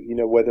on to,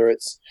 whether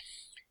it's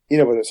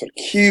sort of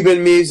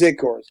Cuban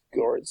music or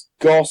it's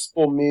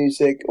gospel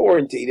music, or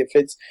indeed if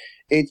it's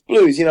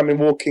blues. I mean,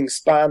 Walking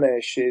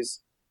Spanish is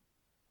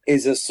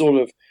a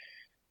sort of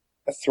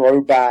a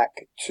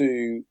throwback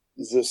to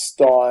the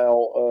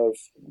style of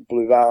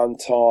Blue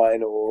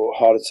Valentine or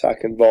Heart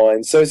Attack and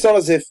Vine. So it's not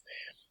as if,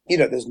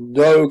 there's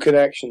no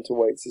connection to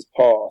Waits'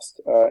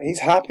 past. He's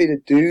happy to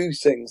do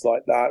things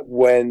like that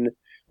when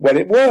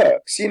it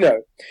works,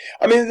 I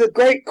mean, the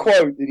great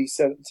quote that he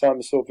said at the time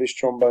of Swordfish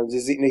Trombones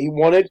is, he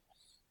wanted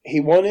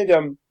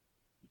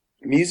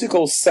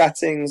musical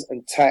settings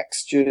and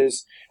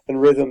textures and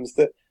rhythms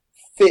that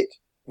fit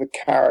the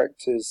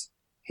characters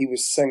he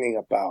was singing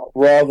about,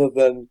 rather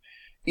than,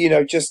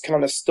 just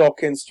kind of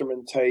stock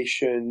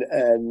instrumentation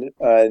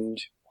and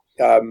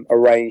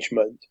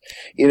arrangement.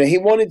 He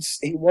wanted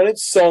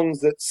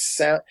songs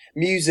that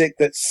music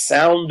that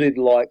sounded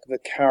like the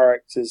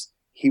characters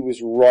he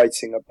was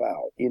writing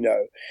about, and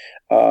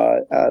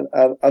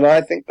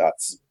I think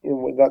that's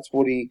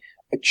what he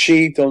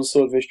achieved on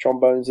Swordfish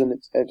Trombones, and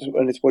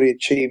it's what he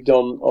achieved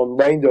on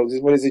Rain Dogs.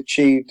 Is what he's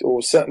achieved,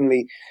 or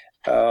certainly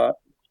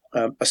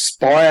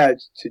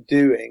aspired to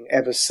doing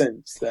ever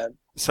since then.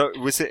 So,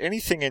 was there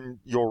anything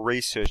in your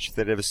research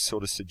that ever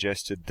sort of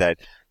suggested that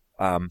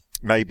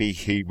maybe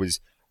he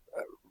was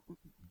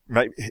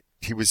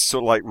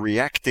sort of like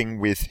reacting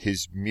with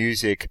his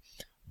music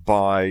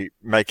by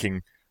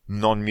making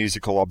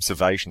non-musical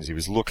observations? He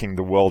was looking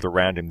the world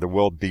around him, the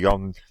world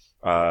beyond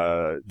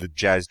the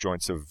jazz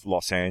joints of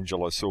Los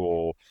Angeles,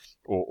 or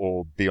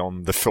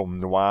beyond the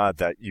film noir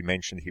that you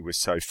mentioned he was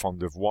so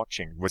fond of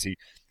watching.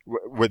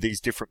 Were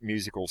these different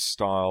musical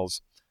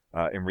styles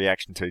in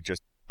reaction to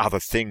just other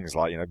things,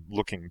 like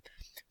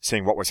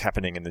seeing what was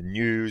happening in the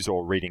news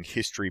or reading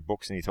history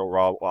books, and he thought,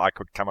 well, I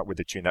could come up with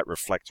a tune that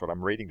reflects what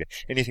I'm reading there?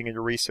 Anything in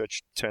your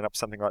research turn up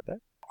something like that?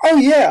 Oh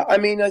yeah, I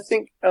mean, I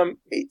think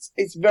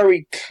it's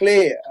very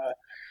clear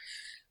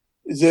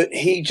that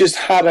he just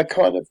had a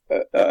kind of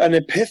an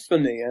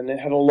epiphany, and it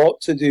had a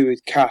lot to do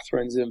with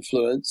Catherine's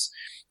influence,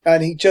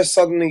 and he just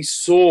suddenly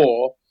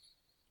saw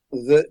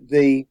that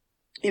the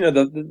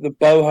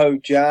boho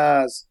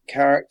jazz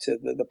character,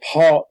 the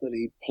part that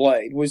he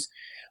played was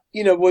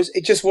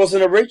it just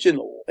wasn't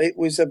original. It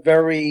was a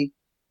very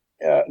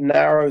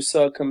narrow,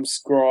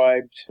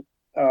 circumscribed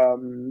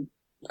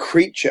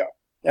creature,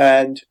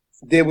 and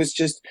there was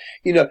just,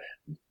 the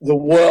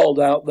world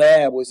out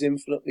there was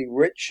infinitely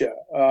richer.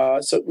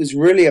 So it was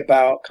really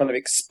about kind of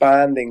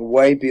expanding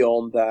way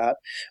beyond that.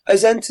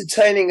 As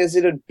entertaining as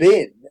it had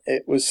been,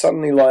 it was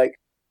suddenly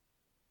like,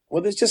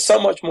 well, there's just so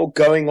much more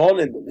going on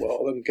in the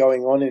world and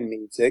going on in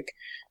music.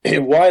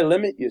 Why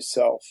limit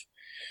yourself?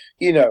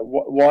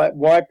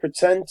 Why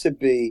pretend to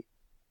be,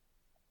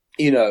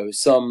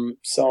 some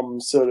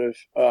sort of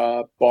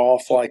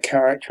barfly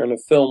character in a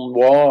film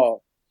noir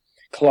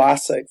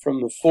classic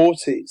from the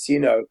 40s?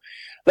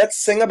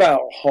 Let's sing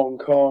about Hong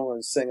Kong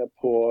and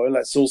Singapore.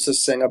 Let's also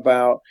sing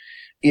about,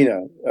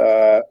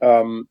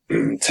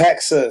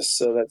 Texas.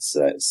 So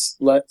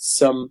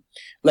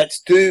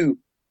let's do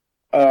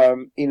a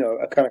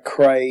kind of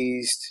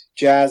crazed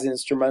jazz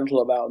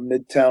instrumental about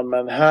Midtown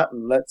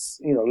Manhattan. Let's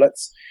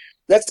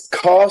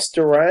cast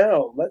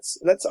around.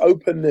 Let's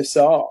open this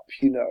up.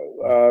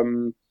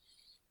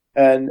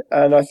 And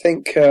I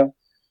think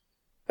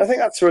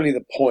that's really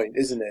the point,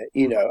 isn't it?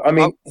 He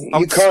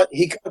can't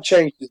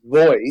change his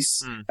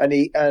voice, and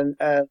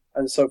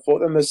so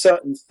forth. And there's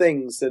certain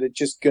things that are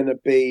just going to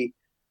be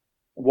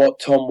what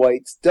Tom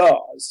Waits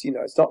does.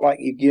 It's not like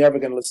you're ever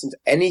going to listen to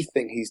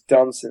anything he's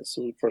done since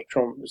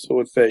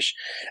Swordfish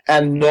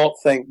and not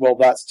think, well,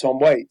 that's Tom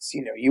Waits.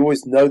 You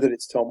always know that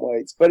it's Tom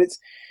Waits, but it's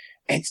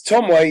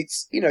Tom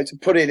Waits. To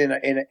put it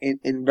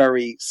in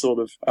very sort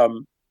of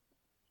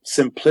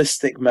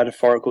simplistic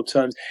metaphorical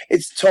terms,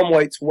 it's Tom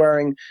Waits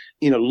wearing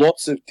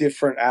lots of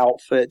different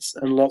outfits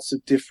and lots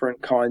of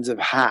different kinds of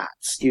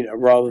hats,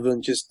 rather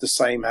than just the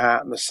same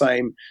hat and the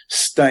same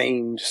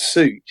stained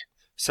suit.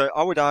 So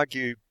I would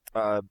argue,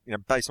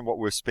 based on what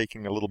we were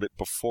speaking a little bit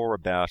before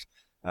about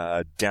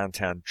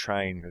Downtown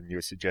Train, and you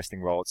were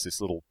suggesting, well, it's this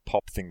little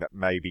pop thing that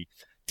maybe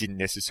didn't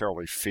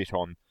necessarily fit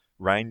on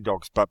Rain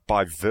Dogs, but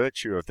by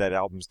virtue of that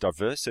album's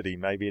diversity,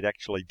 maybe it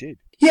actually did.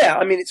 Yeah,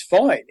 I mean, it's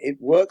fine.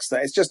 It works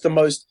there. It's just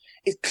it's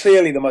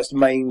clearly the most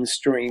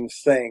mainstream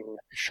thing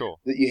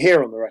that you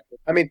hear on the record.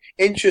 I mean,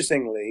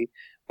 interestingly,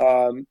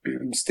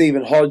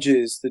 Stephen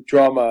Hodges, the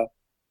drummer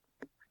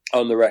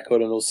on the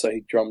record, and also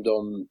he drummed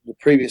on the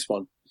previous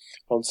one,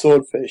 on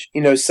Swordfish,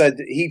 said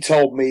that he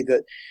told me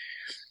that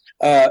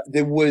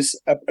there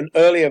was an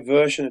earlier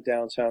version of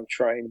Downtown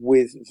Train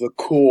with the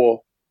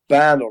core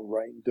band on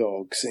Rain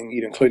Dogs, and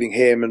including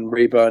him and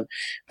Rayburn,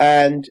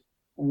 and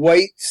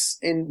Waits,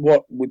 in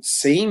what would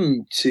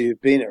seem to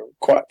have been a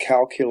quite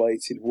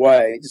calculated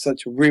way, decided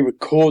to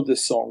re-record the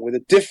song with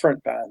a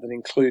different band that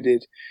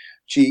included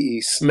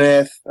G.E.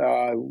 Smith,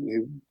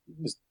 who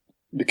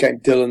became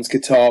Dylan's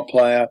guitar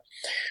player,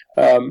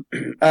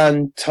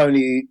 and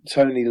Tony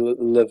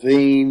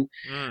Levine.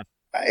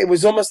 It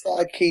was almost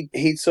like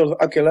he'd sort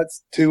of, okay,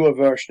 let's do a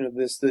version of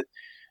this that,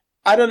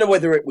 I don't know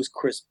whether it was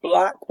Chris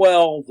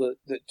Blackwell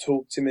that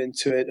talked him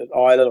into it at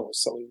Island, or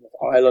something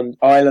at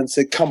Island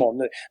said, come on,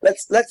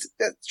 let's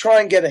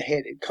try and get a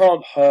hit. It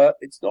can't hurt.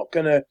 It's not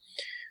going to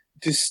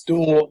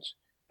distort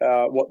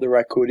what the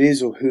record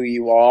is or who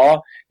you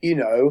are,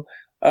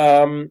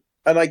 and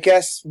I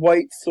guess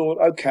Waits thought,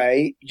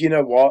 okay, you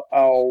know what?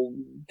 I'll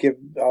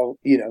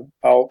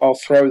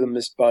throw them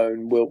this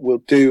bone.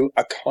 We'll do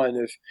a kind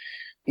of,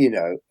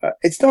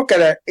 it's not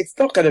gonna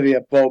be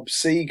a Bob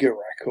Seger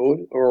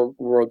record or a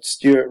Rod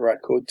Stewart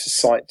record, to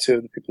cite two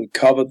of the people who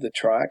covered the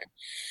track,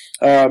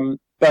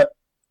 but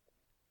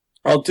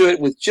I'll do it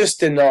with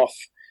just enough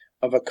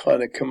of a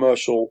kind of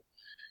commercial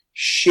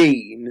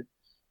sheen.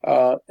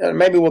 And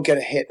maybe we'll get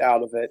a hit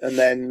out of it, and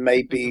then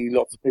maybe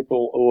lots of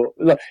people will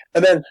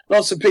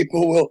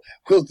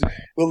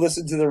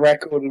listen to the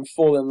record and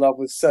fall in love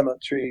with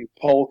Cemetery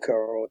Polka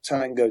or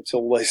Tango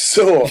Till They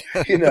Saw.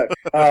 I can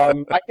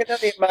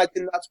only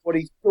imagine that's what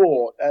he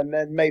thought, and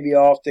then maybe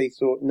after he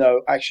thought,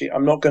 no, actually,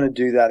 I'm not going to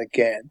do that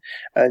again.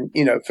 And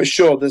for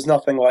sure, there's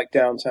nothing like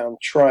Downtown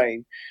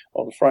Train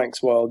on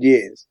Frank's Wild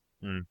Years.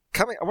 I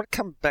want to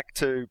come back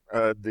to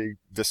the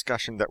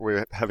discussion that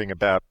we're having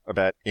about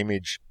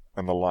image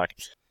and the like.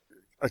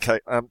 Okay,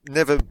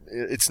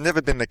 it's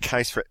never been the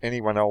case for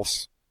anyone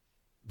else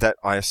that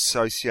I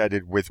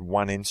associated with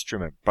one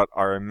instrument, but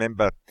I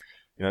remember,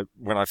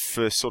 when I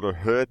first sort of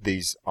heard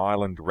these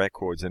Island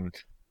records, and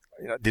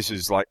this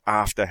is like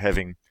after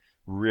having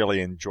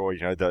really enjoyed,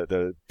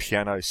 the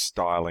piano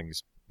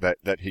stylings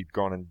that he'd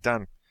gone and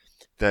done,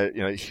 that,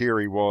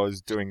 here he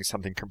was doing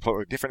something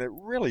completely different. It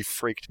really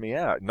freaked me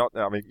out.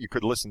 You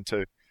could listen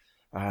to,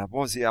 what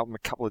was the album a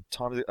couple of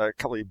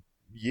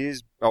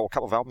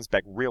albums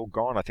back, Real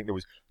Gone, I think there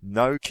was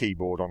no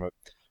keyboard on it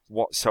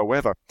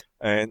whatsoever.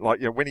 And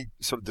when he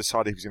sort of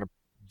decided he was going to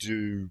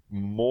do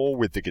more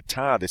with the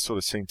guitar, this sort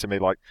of seemed to me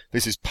like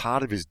this is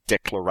part of his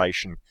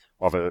declaration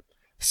of a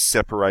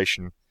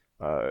separation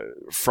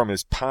from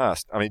his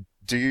past. I mean,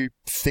 do you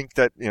think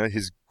that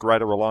his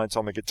greater reliance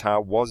on the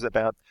guitar was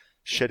about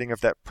shedding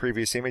of that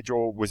previous image,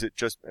 or was it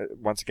just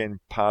once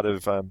again part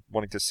of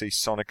wanting to see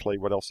sonically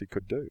what else he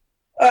could do?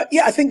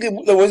 Yeah, I think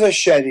there was a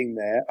shedding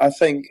there. I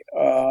think,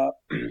 part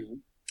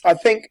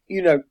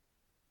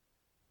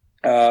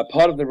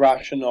of the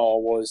rationale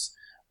was,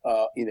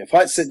 if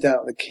I sit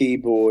down at the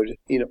keyboard,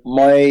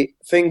 my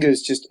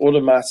fingers just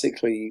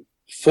automatically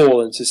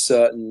fall into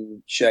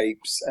certain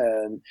shapes,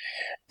 and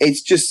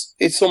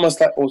it's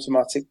almost like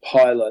automatic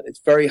pilot.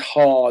 It's very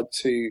hard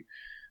to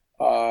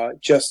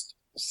just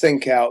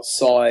think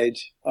outside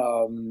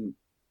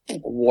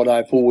what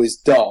I've always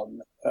done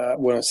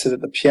when I sit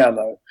at the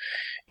piano.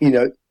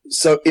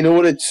 So in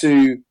order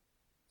to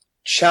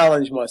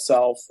challenge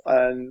myself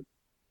and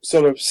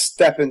sort of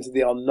step into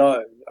the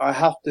unknown, I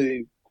have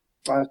to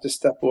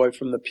step away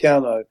from the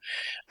piano,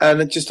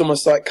 and it just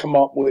almost like come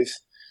up with,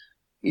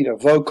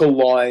 vocal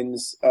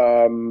lines,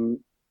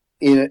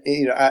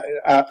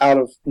 out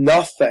of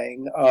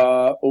nothing,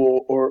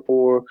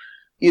 or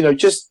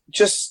just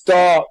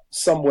start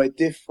somewhere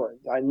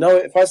different. I know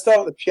if I start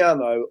at the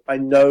piano, I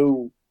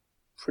know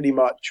pretty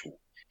much,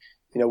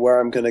 where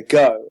I'm going to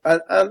go.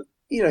 And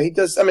he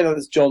does. I mean,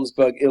 there's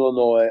Johnsburg,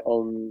 Illinois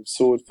on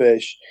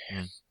Swordfish,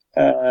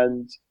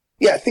 and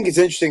I think it's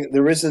interesting that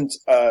there isn't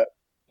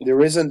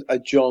a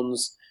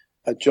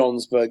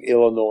Johnsburg,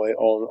 Illinois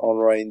on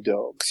Rain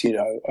Dogs,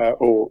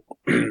 or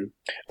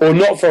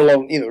not for a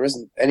long, there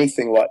isn't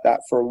anything like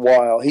that for a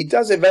while. He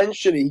does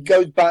eventually, he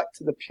goes back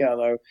to the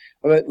piano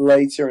a bit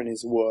later in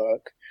his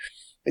work.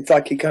 It's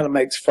like he kind of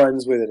makes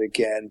friends with it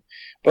again.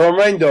 But on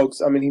Rain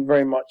Dogs, I mean, he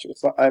very much,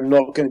 it's like, I'm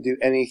not going to do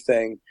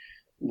anything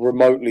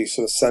remotely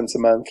sort of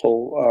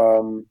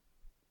sentimental,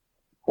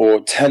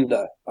 or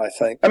tender, I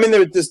think. I mean,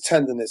 there's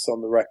tenderness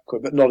on the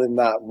record, but not in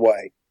that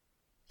way.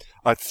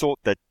 I thought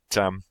that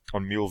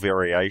on Mule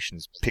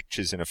Variations,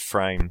 Pictures in a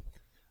Frame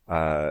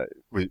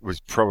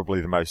was probably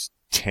the most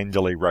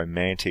tenderly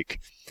romantic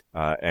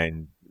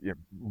and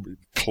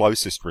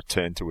closest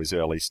return to his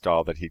early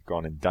style that he'd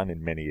gone and done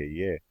in many a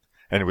year.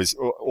 And it was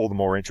all the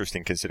more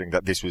interesting considering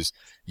that this was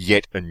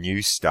yet a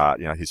new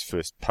start, his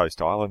first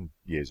post-Island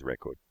years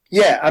record.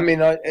 Yeah, I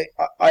mean, I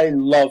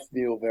love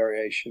Mule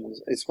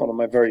Variations. It's one of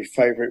my very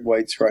favorite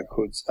Waits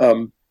records.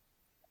 My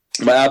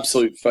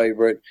absolute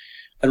favorite,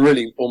 and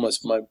really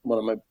almost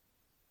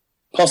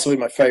possibly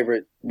my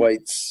favorite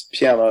Waits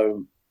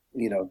piano,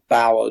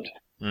 ballad,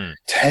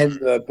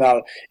 tender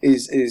ballad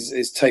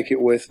is "Take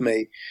It With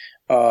Me."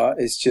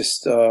 It's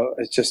just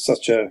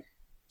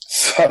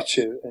such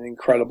an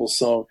incredible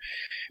song.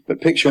 But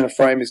 "Picture in a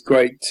Frame" is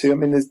great too. I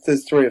mean,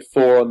 there's 3 or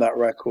 4 on that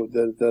record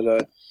that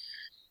are,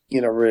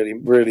 really,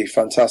 really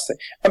fantastic.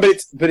 But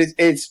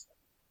it's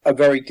a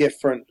very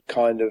different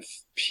kind of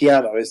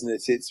piano, isn't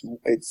it?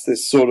 It's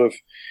this sort of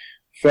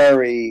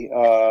very,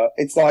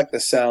 it's like the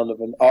sound of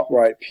an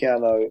upright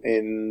piano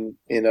in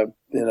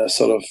a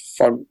sort of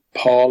front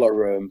parlor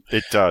room.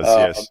 It does,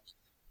 yes.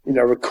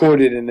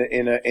 Recorded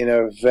in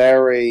a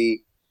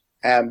very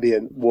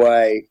ambient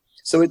way.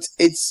 So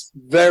it's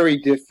very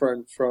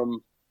different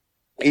from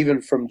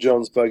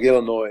Johnsburg,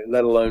 Illinois,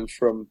 let alone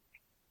from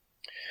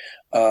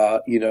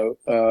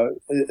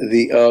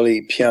the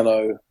early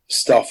piano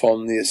stuff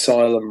on the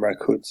Asylum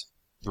records.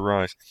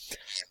 Right.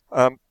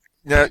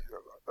 Now,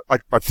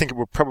 I think it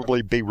would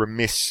probably be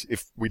remiss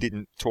if we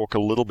didn't talk a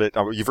little bit.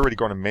 You've already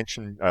gone and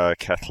mentioned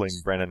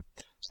Kathleen Brennan,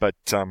 but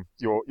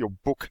your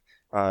book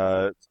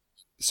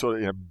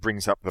sort of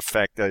brings up the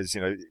fact as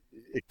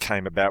it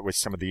came about with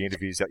some of the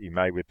interviews that you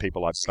made with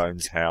people like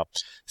Bones Howe,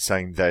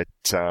 saying that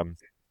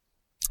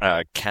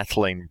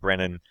Kathleen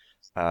Brennan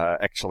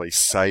actually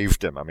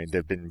saved him. I mean,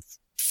 they've been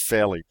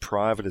fairly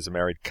private as a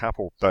married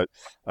couple, but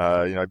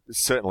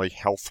certainly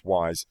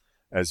health-wise,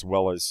 as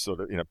well as sort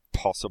of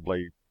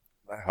possibly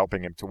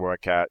helping him to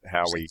work out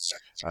how he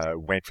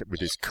went with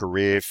his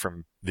career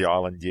from the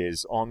Island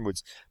years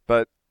onwards.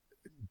 But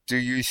do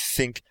you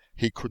think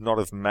he could not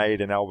have made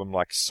an album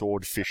like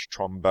Swordfish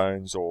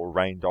Trombones or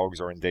Rain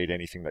Dogs, or indeed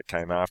anything that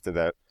came after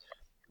that,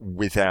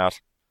 without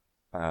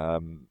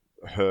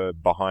her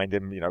behind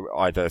him,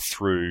 either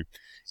through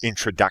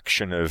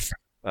introduction of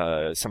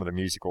some of the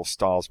musical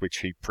styles which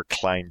he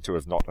proclaimed to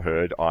have not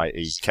heard,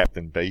 i.e.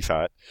 Captain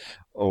Beefheart,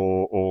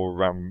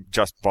 or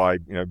just by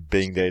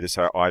being there to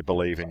say, I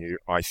believe in you,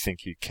 I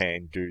think you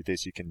can do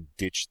this, you can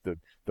ditch the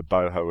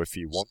boho if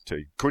you want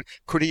to.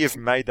 Could he have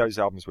made those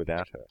albums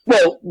without her?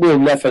 Well, we'll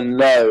never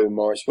know,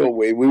 Maurice, will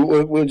we?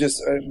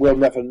 We'll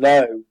never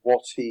know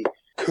what he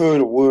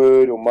could or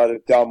would or might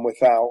have done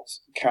without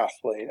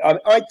Kathleen.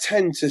 I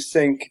tend to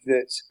think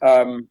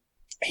that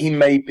he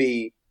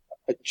maybe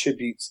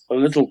attributes a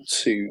little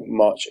too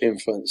much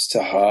influence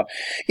to her.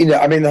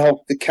 I mean,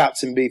 the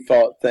Captain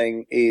Beefheart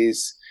thing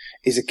is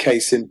a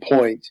case in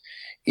point.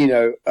 He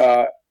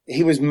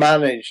had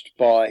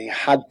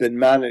been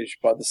managed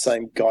by the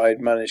same guy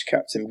who'd managed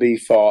Captain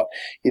Beefheart.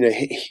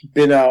 He'd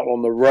been out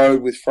on the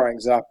road with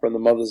Frank Zappa and the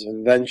Mothers of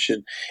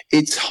Invention.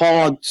 It's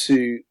hard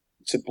to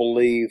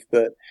believe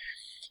that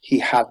he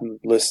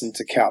hadn't listened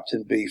to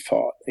Captain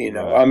Beefheart.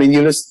 I mean,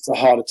 you listen to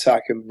Heart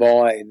Attack and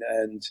Vine,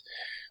 and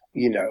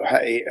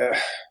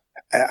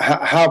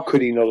how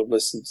could he not have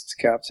listened to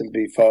Captain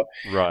Beefheart?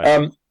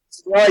 Right.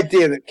 The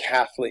idea that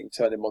Kathleen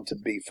turned him on to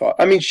Beefheart.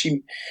 I mean,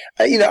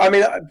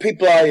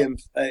 people I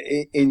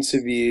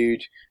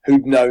interviewed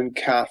who'd known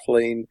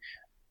Kathleen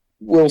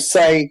will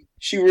say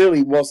she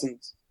really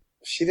wasn't.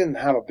 She didn't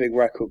have a big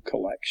record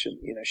collection.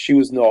 She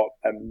was not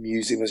a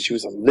music. She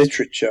was a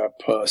literature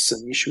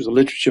person. She was a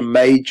literature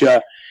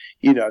major.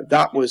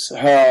 That was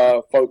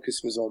her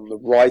focus, was on the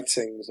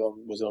writing,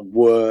 was on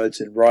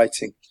words and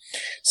writing.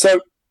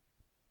 So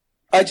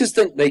I just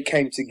think they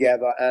came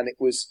together, and it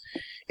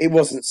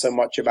wasn't so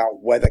much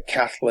about whether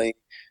Kathleen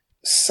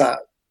sat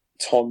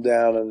Tom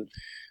down and,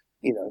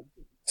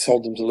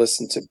 told him to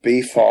listen to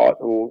Beefheart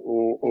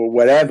or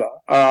whatever,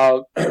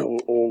 or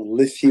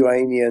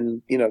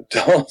Lithuanian,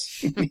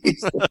 dance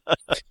music.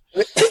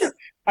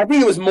 I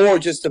think it was more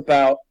just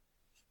about,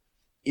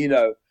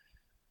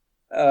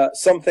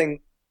 something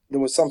there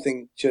was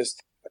something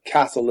just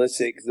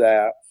catalytic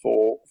there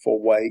for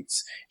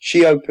Waits.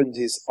 She opened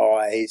his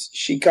eyes.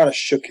 She kind of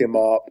shook him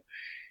up.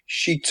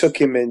 She took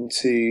him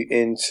into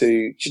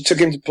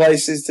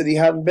places that he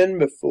hadn't been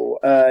before.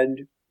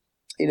 And,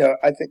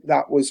 I think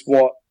that was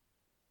what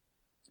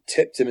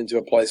tipped him into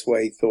a place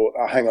where he thought,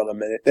 oh, hang on a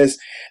minute, there's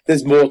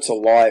more to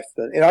life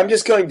than, I'm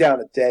just going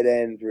down a dead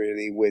end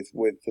really with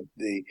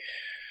the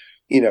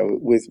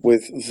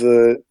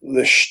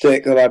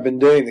shtick that I've been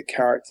doing, the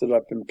character that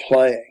I've been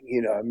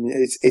playing. I mean,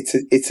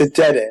 it's a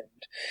dead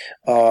end.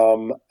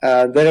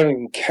 And they don't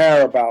even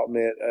care about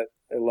me at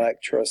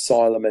Elektra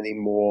Asylum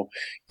anymore.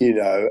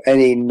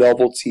 Any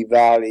novelty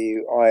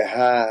value I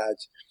had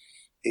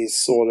is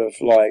sort of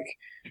like,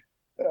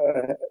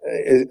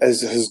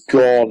 has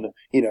gone.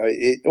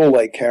 All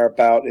they care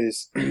about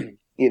is,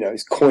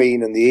 is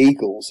Queen and the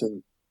Eagles,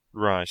 and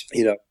right.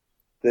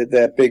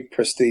 They're big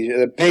prestige,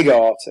 they're big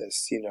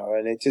artists,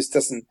 and it just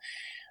doesn't.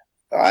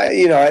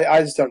 I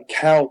just don't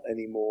count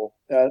anymore.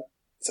 So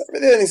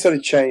everything sort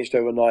of changed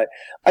overnight.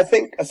 I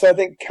think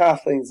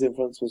Kathleen's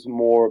influence was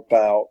more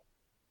about,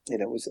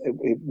 it was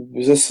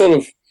a sort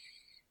of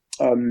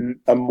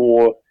a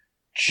more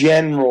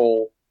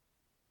general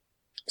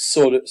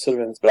sort of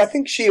influence. But I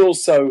think she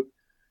also,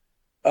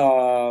 we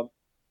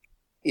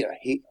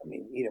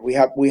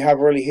have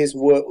really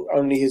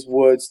only his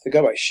words to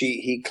go by.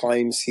 He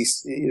claims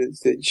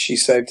that she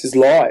saved his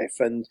life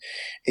and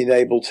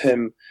enabled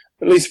him,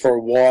 at least for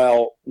a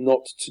while,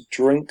 not to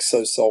drink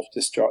so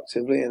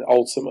self-destructively, and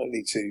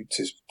ultimately to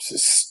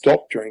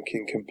stop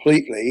drinking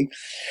completely.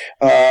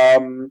 I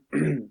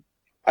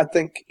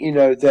think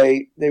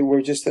they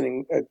were just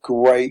in a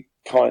great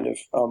kind of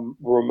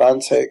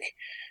romantic,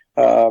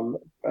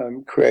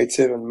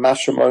 creative and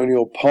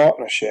matrimonial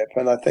partnership,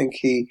 and I think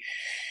the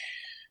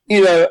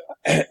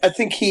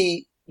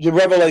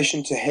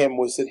revelation to him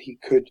was that he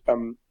could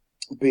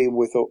be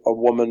with a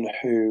woman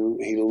who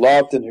he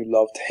loved and who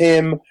loved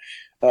him.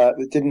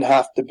 It didn't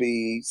have to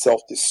be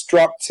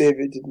self-destructive.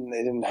 It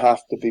didn't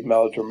have to be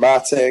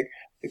melodramatic.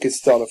 It could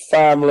start a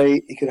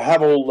family. He could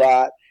have all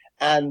that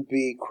and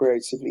be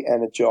creatively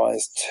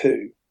energized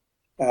too.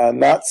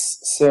 And that's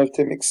served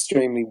him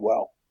extremely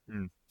well.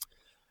 Mm.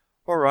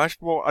 All right.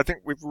 Well, I think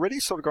we've already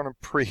sort of gone and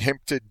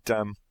preempted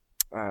in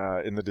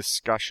the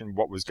discussion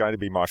what was going to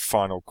be my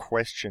final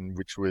question,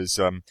 which was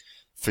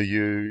for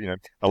you,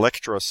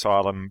 Elektra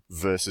Asylum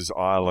versus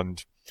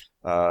Ireland,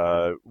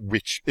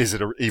 which is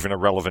it even a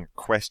relevant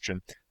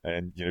question?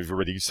 And you've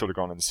already sort of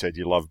gone and said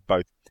you love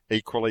both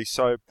equally.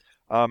 So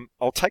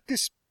I'll take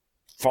this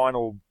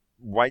final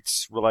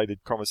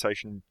Waits-related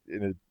conversation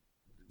in a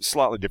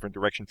slightly different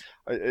direction.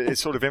 It's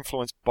sort of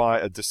influenced by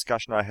a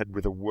discussion I had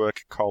with a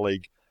work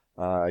colleague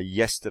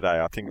yesterday.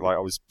 I think I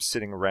was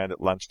sitting around at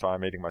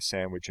lunchtime eating my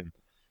sandwich and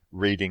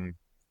reading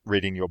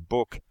your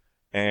book,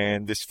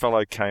 and this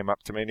fellow came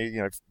up to me,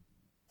 and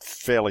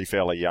fairly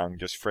young,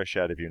 just fresh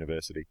out of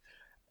university,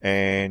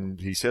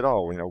 and he said,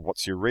 "Oh,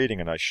 what's your reading?"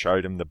 And I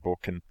showed him the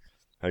book, and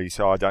he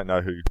said, "I don't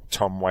know who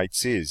Tom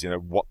Waits is.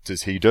 What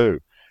does he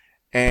do?"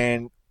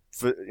 And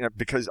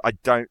because I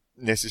don't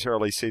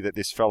necessarily see that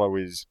this fellow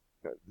is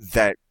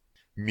that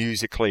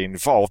musically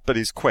involved, but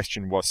his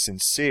question was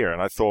sincere,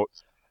 and I thought,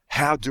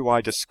 how do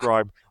I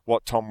describe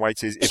what Tom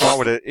Waits is? If I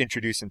were to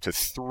introduce him to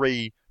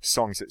 3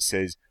 songs that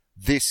says,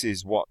 this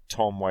is what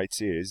Tom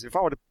Waits is, if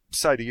I were to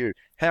say to you,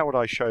 how would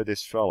I show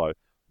this fellow?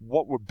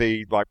 What would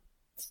be,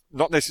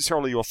 not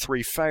necessarily your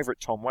 3 favorite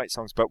Tom Waits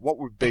songs, but what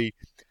would be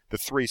the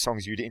 3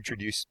 songs you'd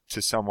introduce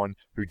to someone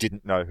who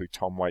didn't know who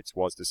Tom Waits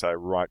was to say,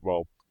 right,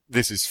 well,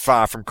 this is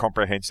far from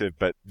comprehensive,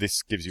 but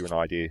this gives you an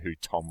idea who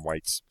Tom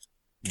Waits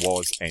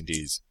was and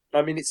is?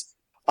 I mean,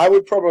 I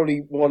would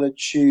probably want to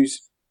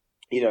choose,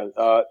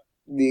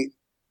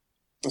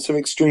 some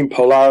extreme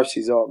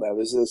polarities, aren't there?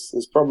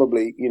 There's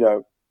probably,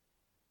 a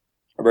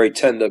very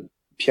tender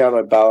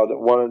piano ballad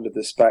at one end of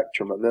the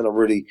spectrum, and then a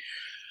really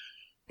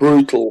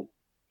brutal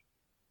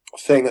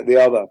thing at the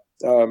other.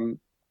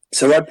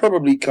 So I'd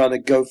probably kind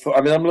of go for,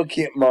 I'm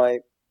looking at my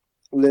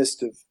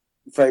list of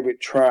favorite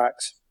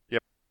tracks.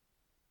 Yep.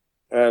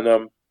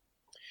 And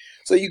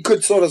so you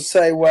could sort of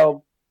say,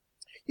 well,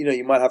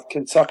 you might have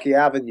Kentucky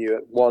Avenue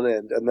at one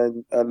end, and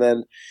then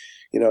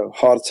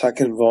Heart Attack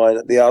and Vine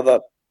at the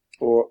other,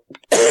 or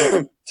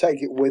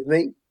Take It With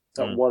Me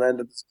at one end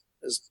of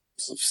the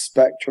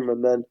spectrum,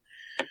 and then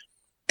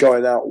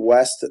Going Out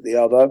West at the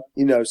other.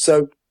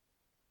 So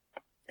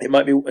it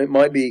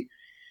might be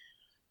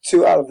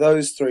 2 out of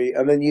those 3,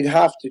 and then you'd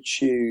have to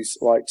choose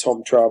like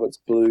Tom Trabot's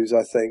Blues,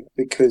 I think,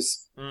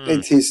 because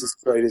it is his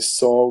greatest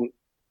song.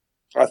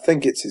 I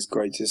think it's his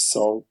greatest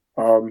song.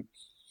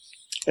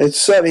 It's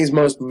certainly his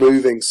most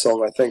moving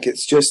song. I think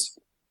it's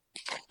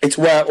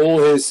where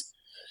all his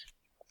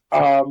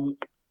when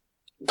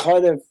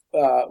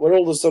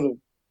all the sort of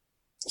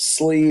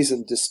sleaze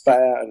and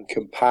despair and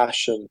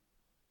compassion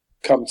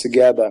come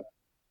together.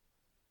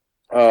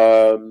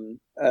 And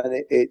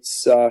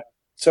it's so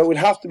it would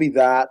have to be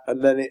that,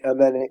 and then it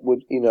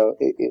would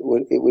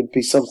it would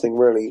be something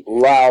really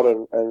loud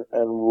and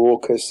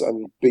raucous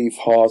and beef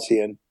hearty,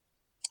 and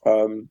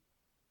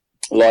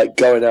like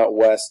Going Out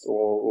West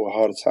or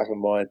Heart Attack of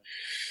Mine,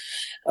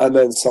 and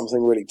then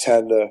something really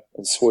tender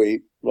and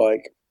sweet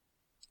like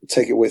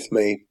Take It With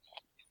Me,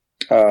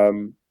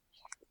 Broken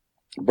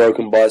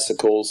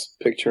Bicycles,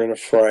 Picture in a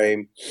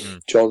Frame,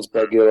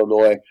 Johnsburg,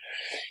 Illinois.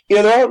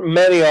 There aren't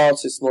many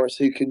artists, Maurice,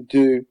 who can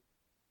do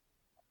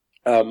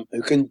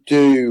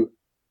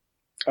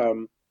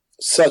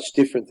such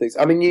different things.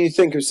 I mean, you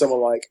think of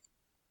someone like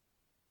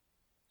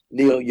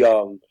Neil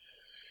Young,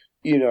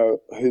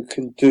 who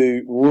can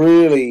do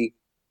really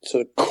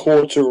sort of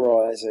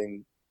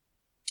cauterizing,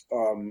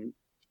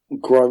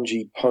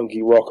 grungy,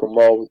 punky rock and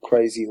roll with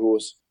Crazy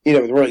Horse,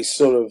 with really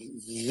sort of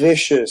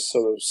vicious,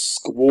 sort of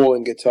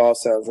squalling guitar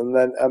sounds, and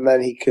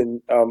then he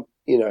can,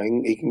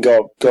 he can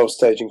go off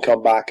stage and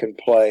come back and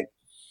play,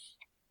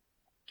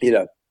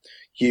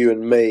 You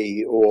and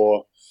Me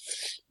or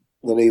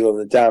The Needle and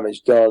the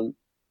Damage done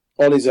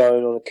on his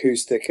own on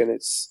acoustic, and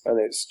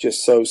it's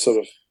just so sort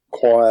of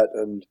quiet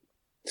and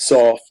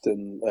soft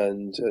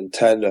and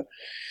tender.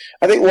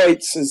 I think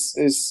Waits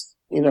is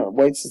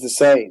Waits is the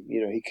same.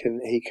 He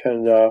can.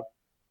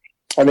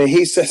 I mean,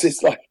 he says it's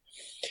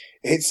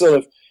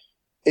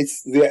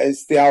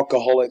the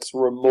alcoholic's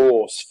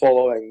remorse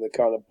following the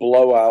kind of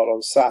blowout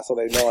on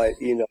Saturday night.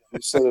 You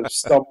sort of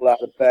stumble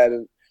out of bed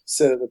and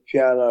sit at the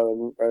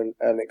piano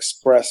and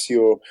express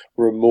your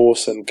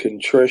remorse and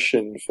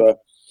contrition for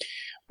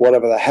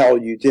whatever the hell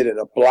you did in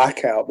a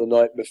blackout the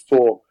night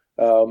before.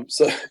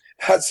 So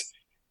that's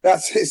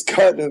his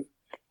kind of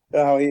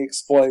how he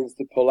explains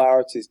the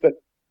polarities. But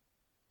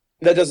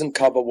that doesn't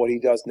cover what he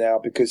does now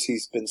because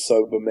he's been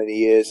sober many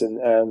years and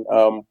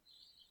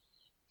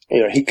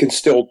he can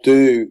still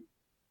do,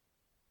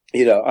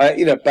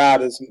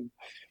 Bad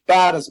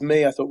as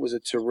Me, I thought was a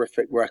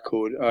terrific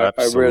record.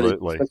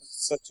 Absolutely. I really,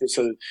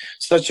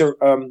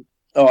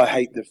 I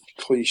hate the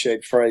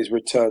cliched phrase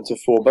return to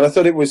form, but I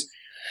thought it was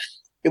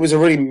a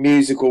really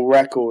musical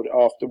record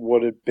after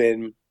what had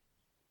been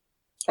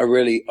a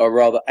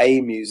rather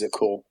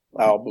amusical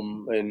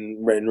album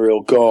in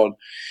Real Gone.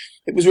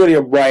 It was really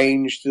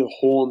arranged. The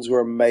horns were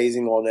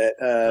amazing on it,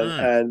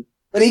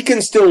 but he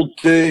can still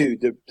do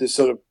the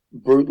sort of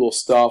brutal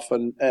stuff,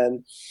 and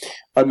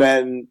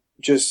then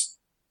just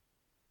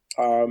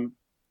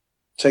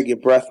take your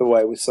breath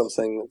away with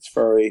something that's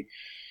very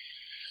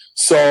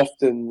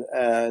soft and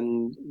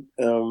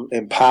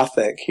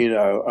empathic.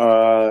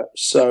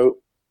 So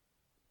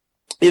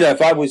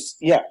if I was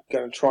going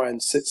to try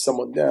and sit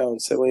someone down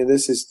and say, well,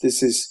 this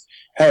is.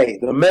 Hey,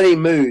 the many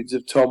moods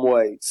of Tom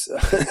Waits.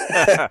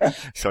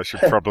 So I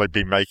should probably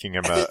be making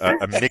him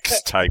a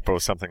mixtape or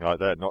something like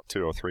that, not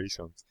 2 or 3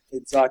 songs.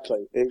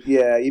 Exactly.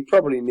 You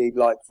probably need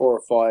like 4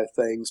 or 5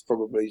 things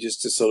probably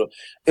just to sort of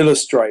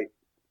illustrate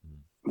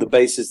the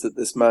bases that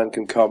this man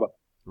can cover.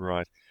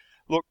 Right.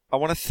 Look, I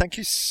want to thank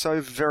you so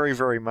very,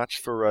 very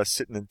much for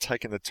sitting and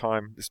taking the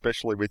time,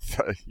 especially with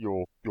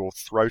your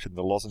throat and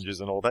the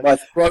lozenges and all that. My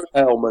throat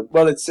ailment.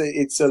 Well, it's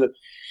sort of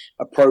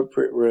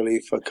appropriate really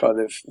for kind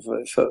of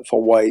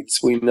for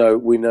Waits. We know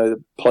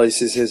the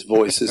places his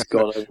voice has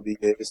gone over the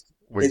years.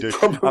 It's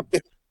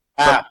probably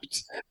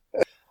apt.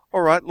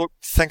 All right. Look,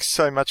 thanks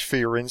so much for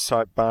your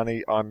insight,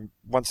 Barney. I'm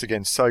once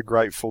again so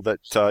grateful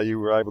that you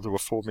were able to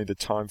afford me the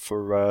time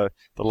for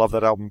the Love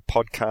That Album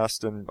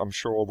podcast, and I'm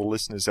sure all the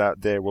listeners out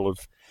there will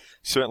have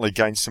certainly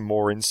gained some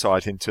more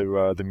insight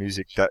into the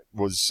music that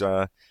was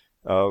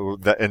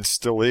that and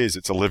still is.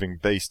 It's a living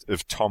beast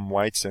of Tom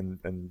Waits,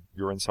 and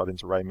your insight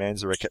into Ray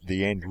Manzarek at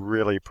the end,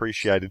 really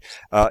appreciated.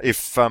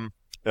 If the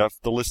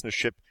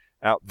listenership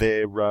out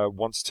there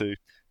wants to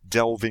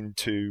delve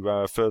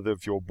into further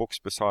of your books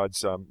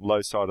besides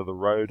Low Side of the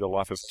Road, A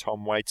Life of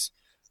Tom Waits,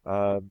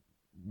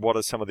 what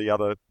are some of the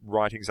other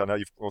writings? I know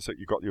you've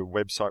got your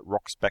website,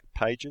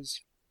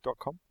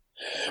 rocksbackpages.com.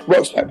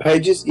 Rocks Back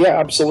Pages, yeah,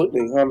 absolutely.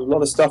 A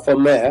lot of stuff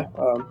on there.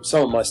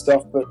 Some of my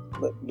stuff, but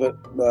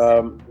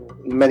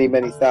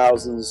many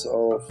thousands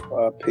of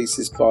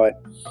pieces by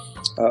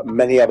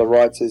many other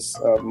writers.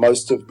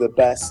 Most of the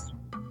best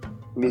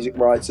music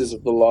writers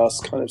of the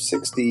last kind of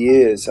 60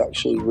 years,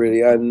 actually,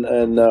 really.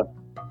 And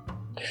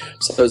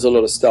so there's a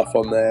lot of stuff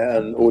on there,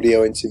 and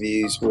audio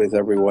interviews with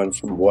everyone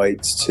from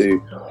Waits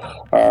to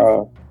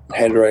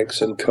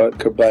Hendrix and Kurt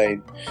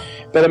Cobain.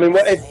 But I mean,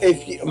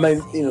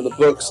 the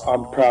books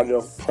I'm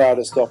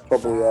proudest of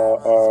probably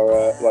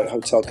are like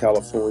Hotel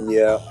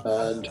California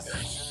and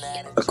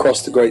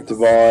Across the Great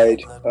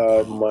Divide,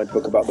 my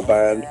book about the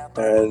band,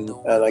 and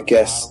I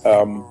guess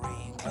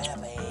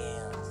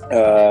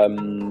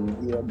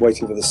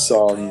Waiting for the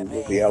Sun,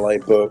 the LA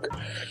book.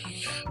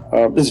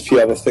 There's a few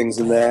other things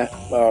in there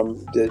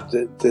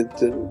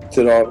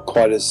that aren't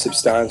quite as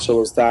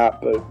substantial as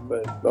that, but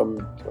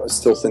I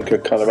still think are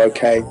kind of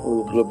okay. A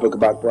little book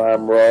about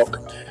glam rock,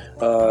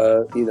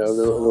 a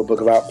little book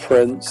about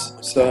Prince.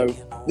 So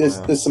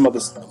there's some other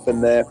stuff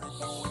in there.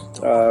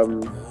 I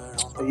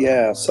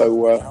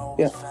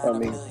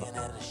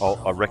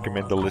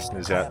recommend the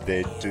listeners out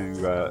there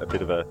do a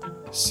bit of a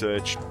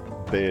search.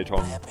 be it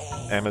on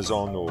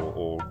Amazon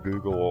or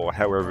Google or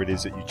however it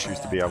is that you choose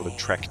to be able to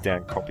track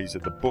down copies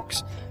of the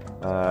books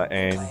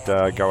and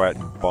go out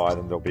and buy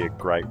them. They'll be a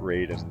great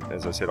read, and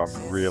as I said,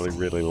 I'm really,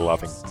 really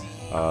loving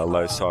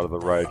Low Side of the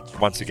Road.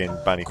 Once again,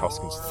 Barney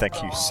Hoskyns,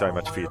 thank you so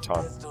much for your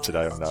time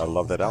today, and I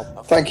love that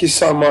album. Thank you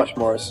so much,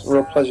 Morris.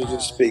 Real pleasure to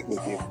speak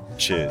with you.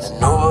 Cheers. And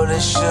nobody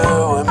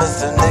sure where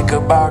Mr.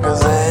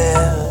 Knickerbocker's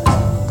at.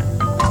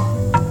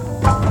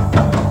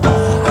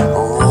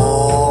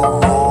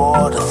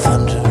 Roar, the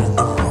thunder and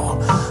the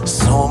roar.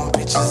 Some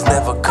bitches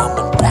never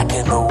coming back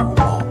in no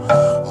more.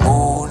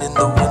 Moon in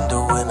the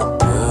window and a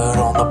bird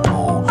on the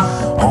pole.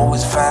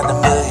 Always find a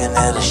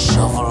millionaire to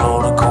shovel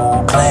all the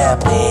coal.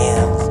 Clap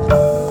hands.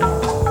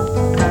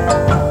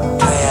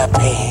 Clap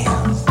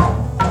hands.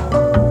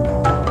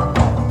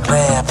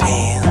 Clap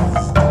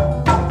hands.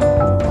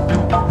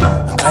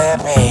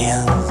 Clap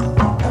hands.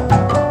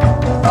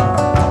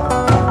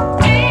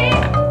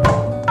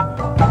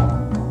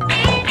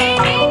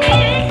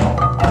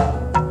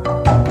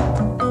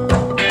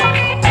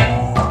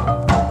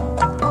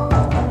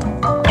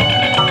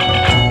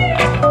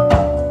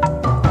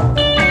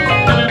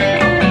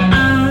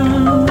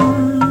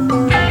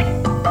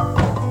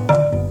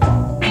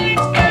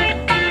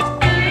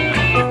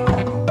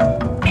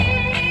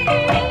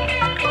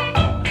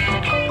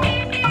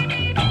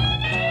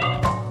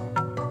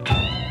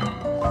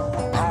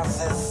 I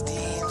said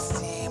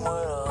steam,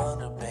 we're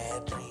under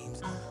bad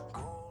dreams.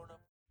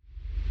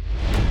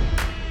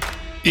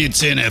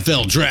 It's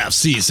NFL draft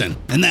season,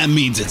 and that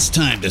means it's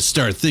time to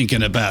start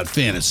thinking about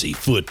fantasy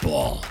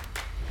football.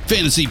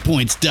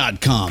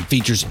 FantasyPoints.com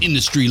features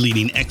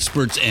industry-leading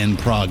experts and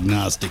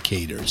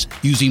prognosticators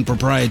using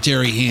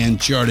proprietary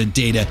hand-charted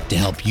data to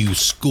help you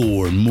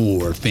score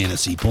more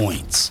fantasy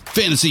points.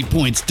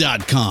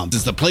 FantasyPoints.com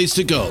is the place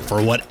to go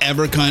for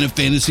whatever kind of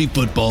fantasy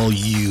football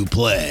you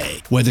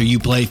play. Whether you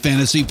play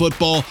fantasy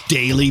football,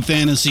 daily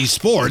fantasy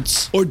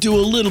sports, or do a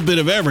little bit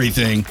of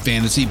everything,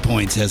 Fantasy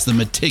Points has the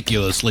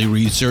meticulously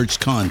researched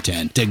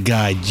content to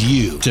guide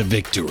you to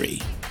victory.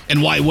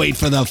 And why wait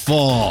for the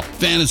fall?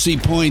 Fantasy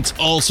Points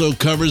also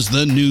covers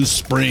the new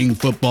spring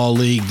football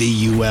league,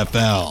 the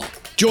UFL.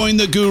 Join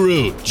the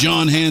guru,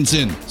 John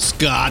Hansen,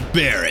 Scott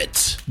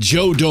Barrett,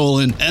 Joe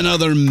Dolan, and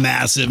other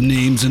massive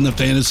names in the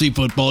fantasy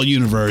football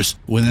universe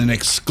with an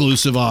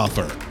exclusive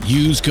offer.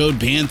 Use code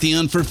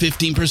Pantheon for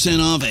 15%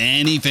 off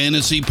any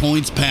Fantasy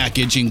Points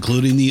package,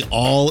 including the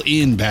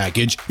all-in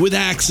package, with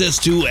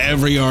access to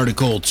every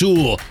article,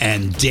 tool,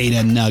 and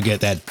data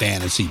nugget that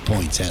Fantasy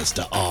Points has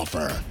to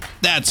offer.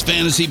 That's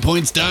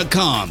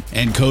FantasyPoints.com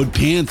and code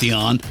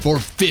Pantheon for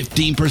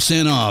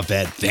 15% off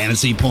at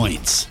Fantasy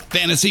Points.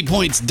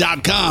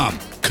 FantasyPoints.com,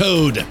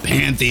 code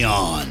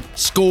Pantheon.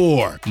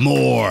 Score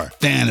more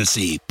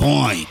fantasy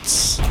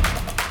points.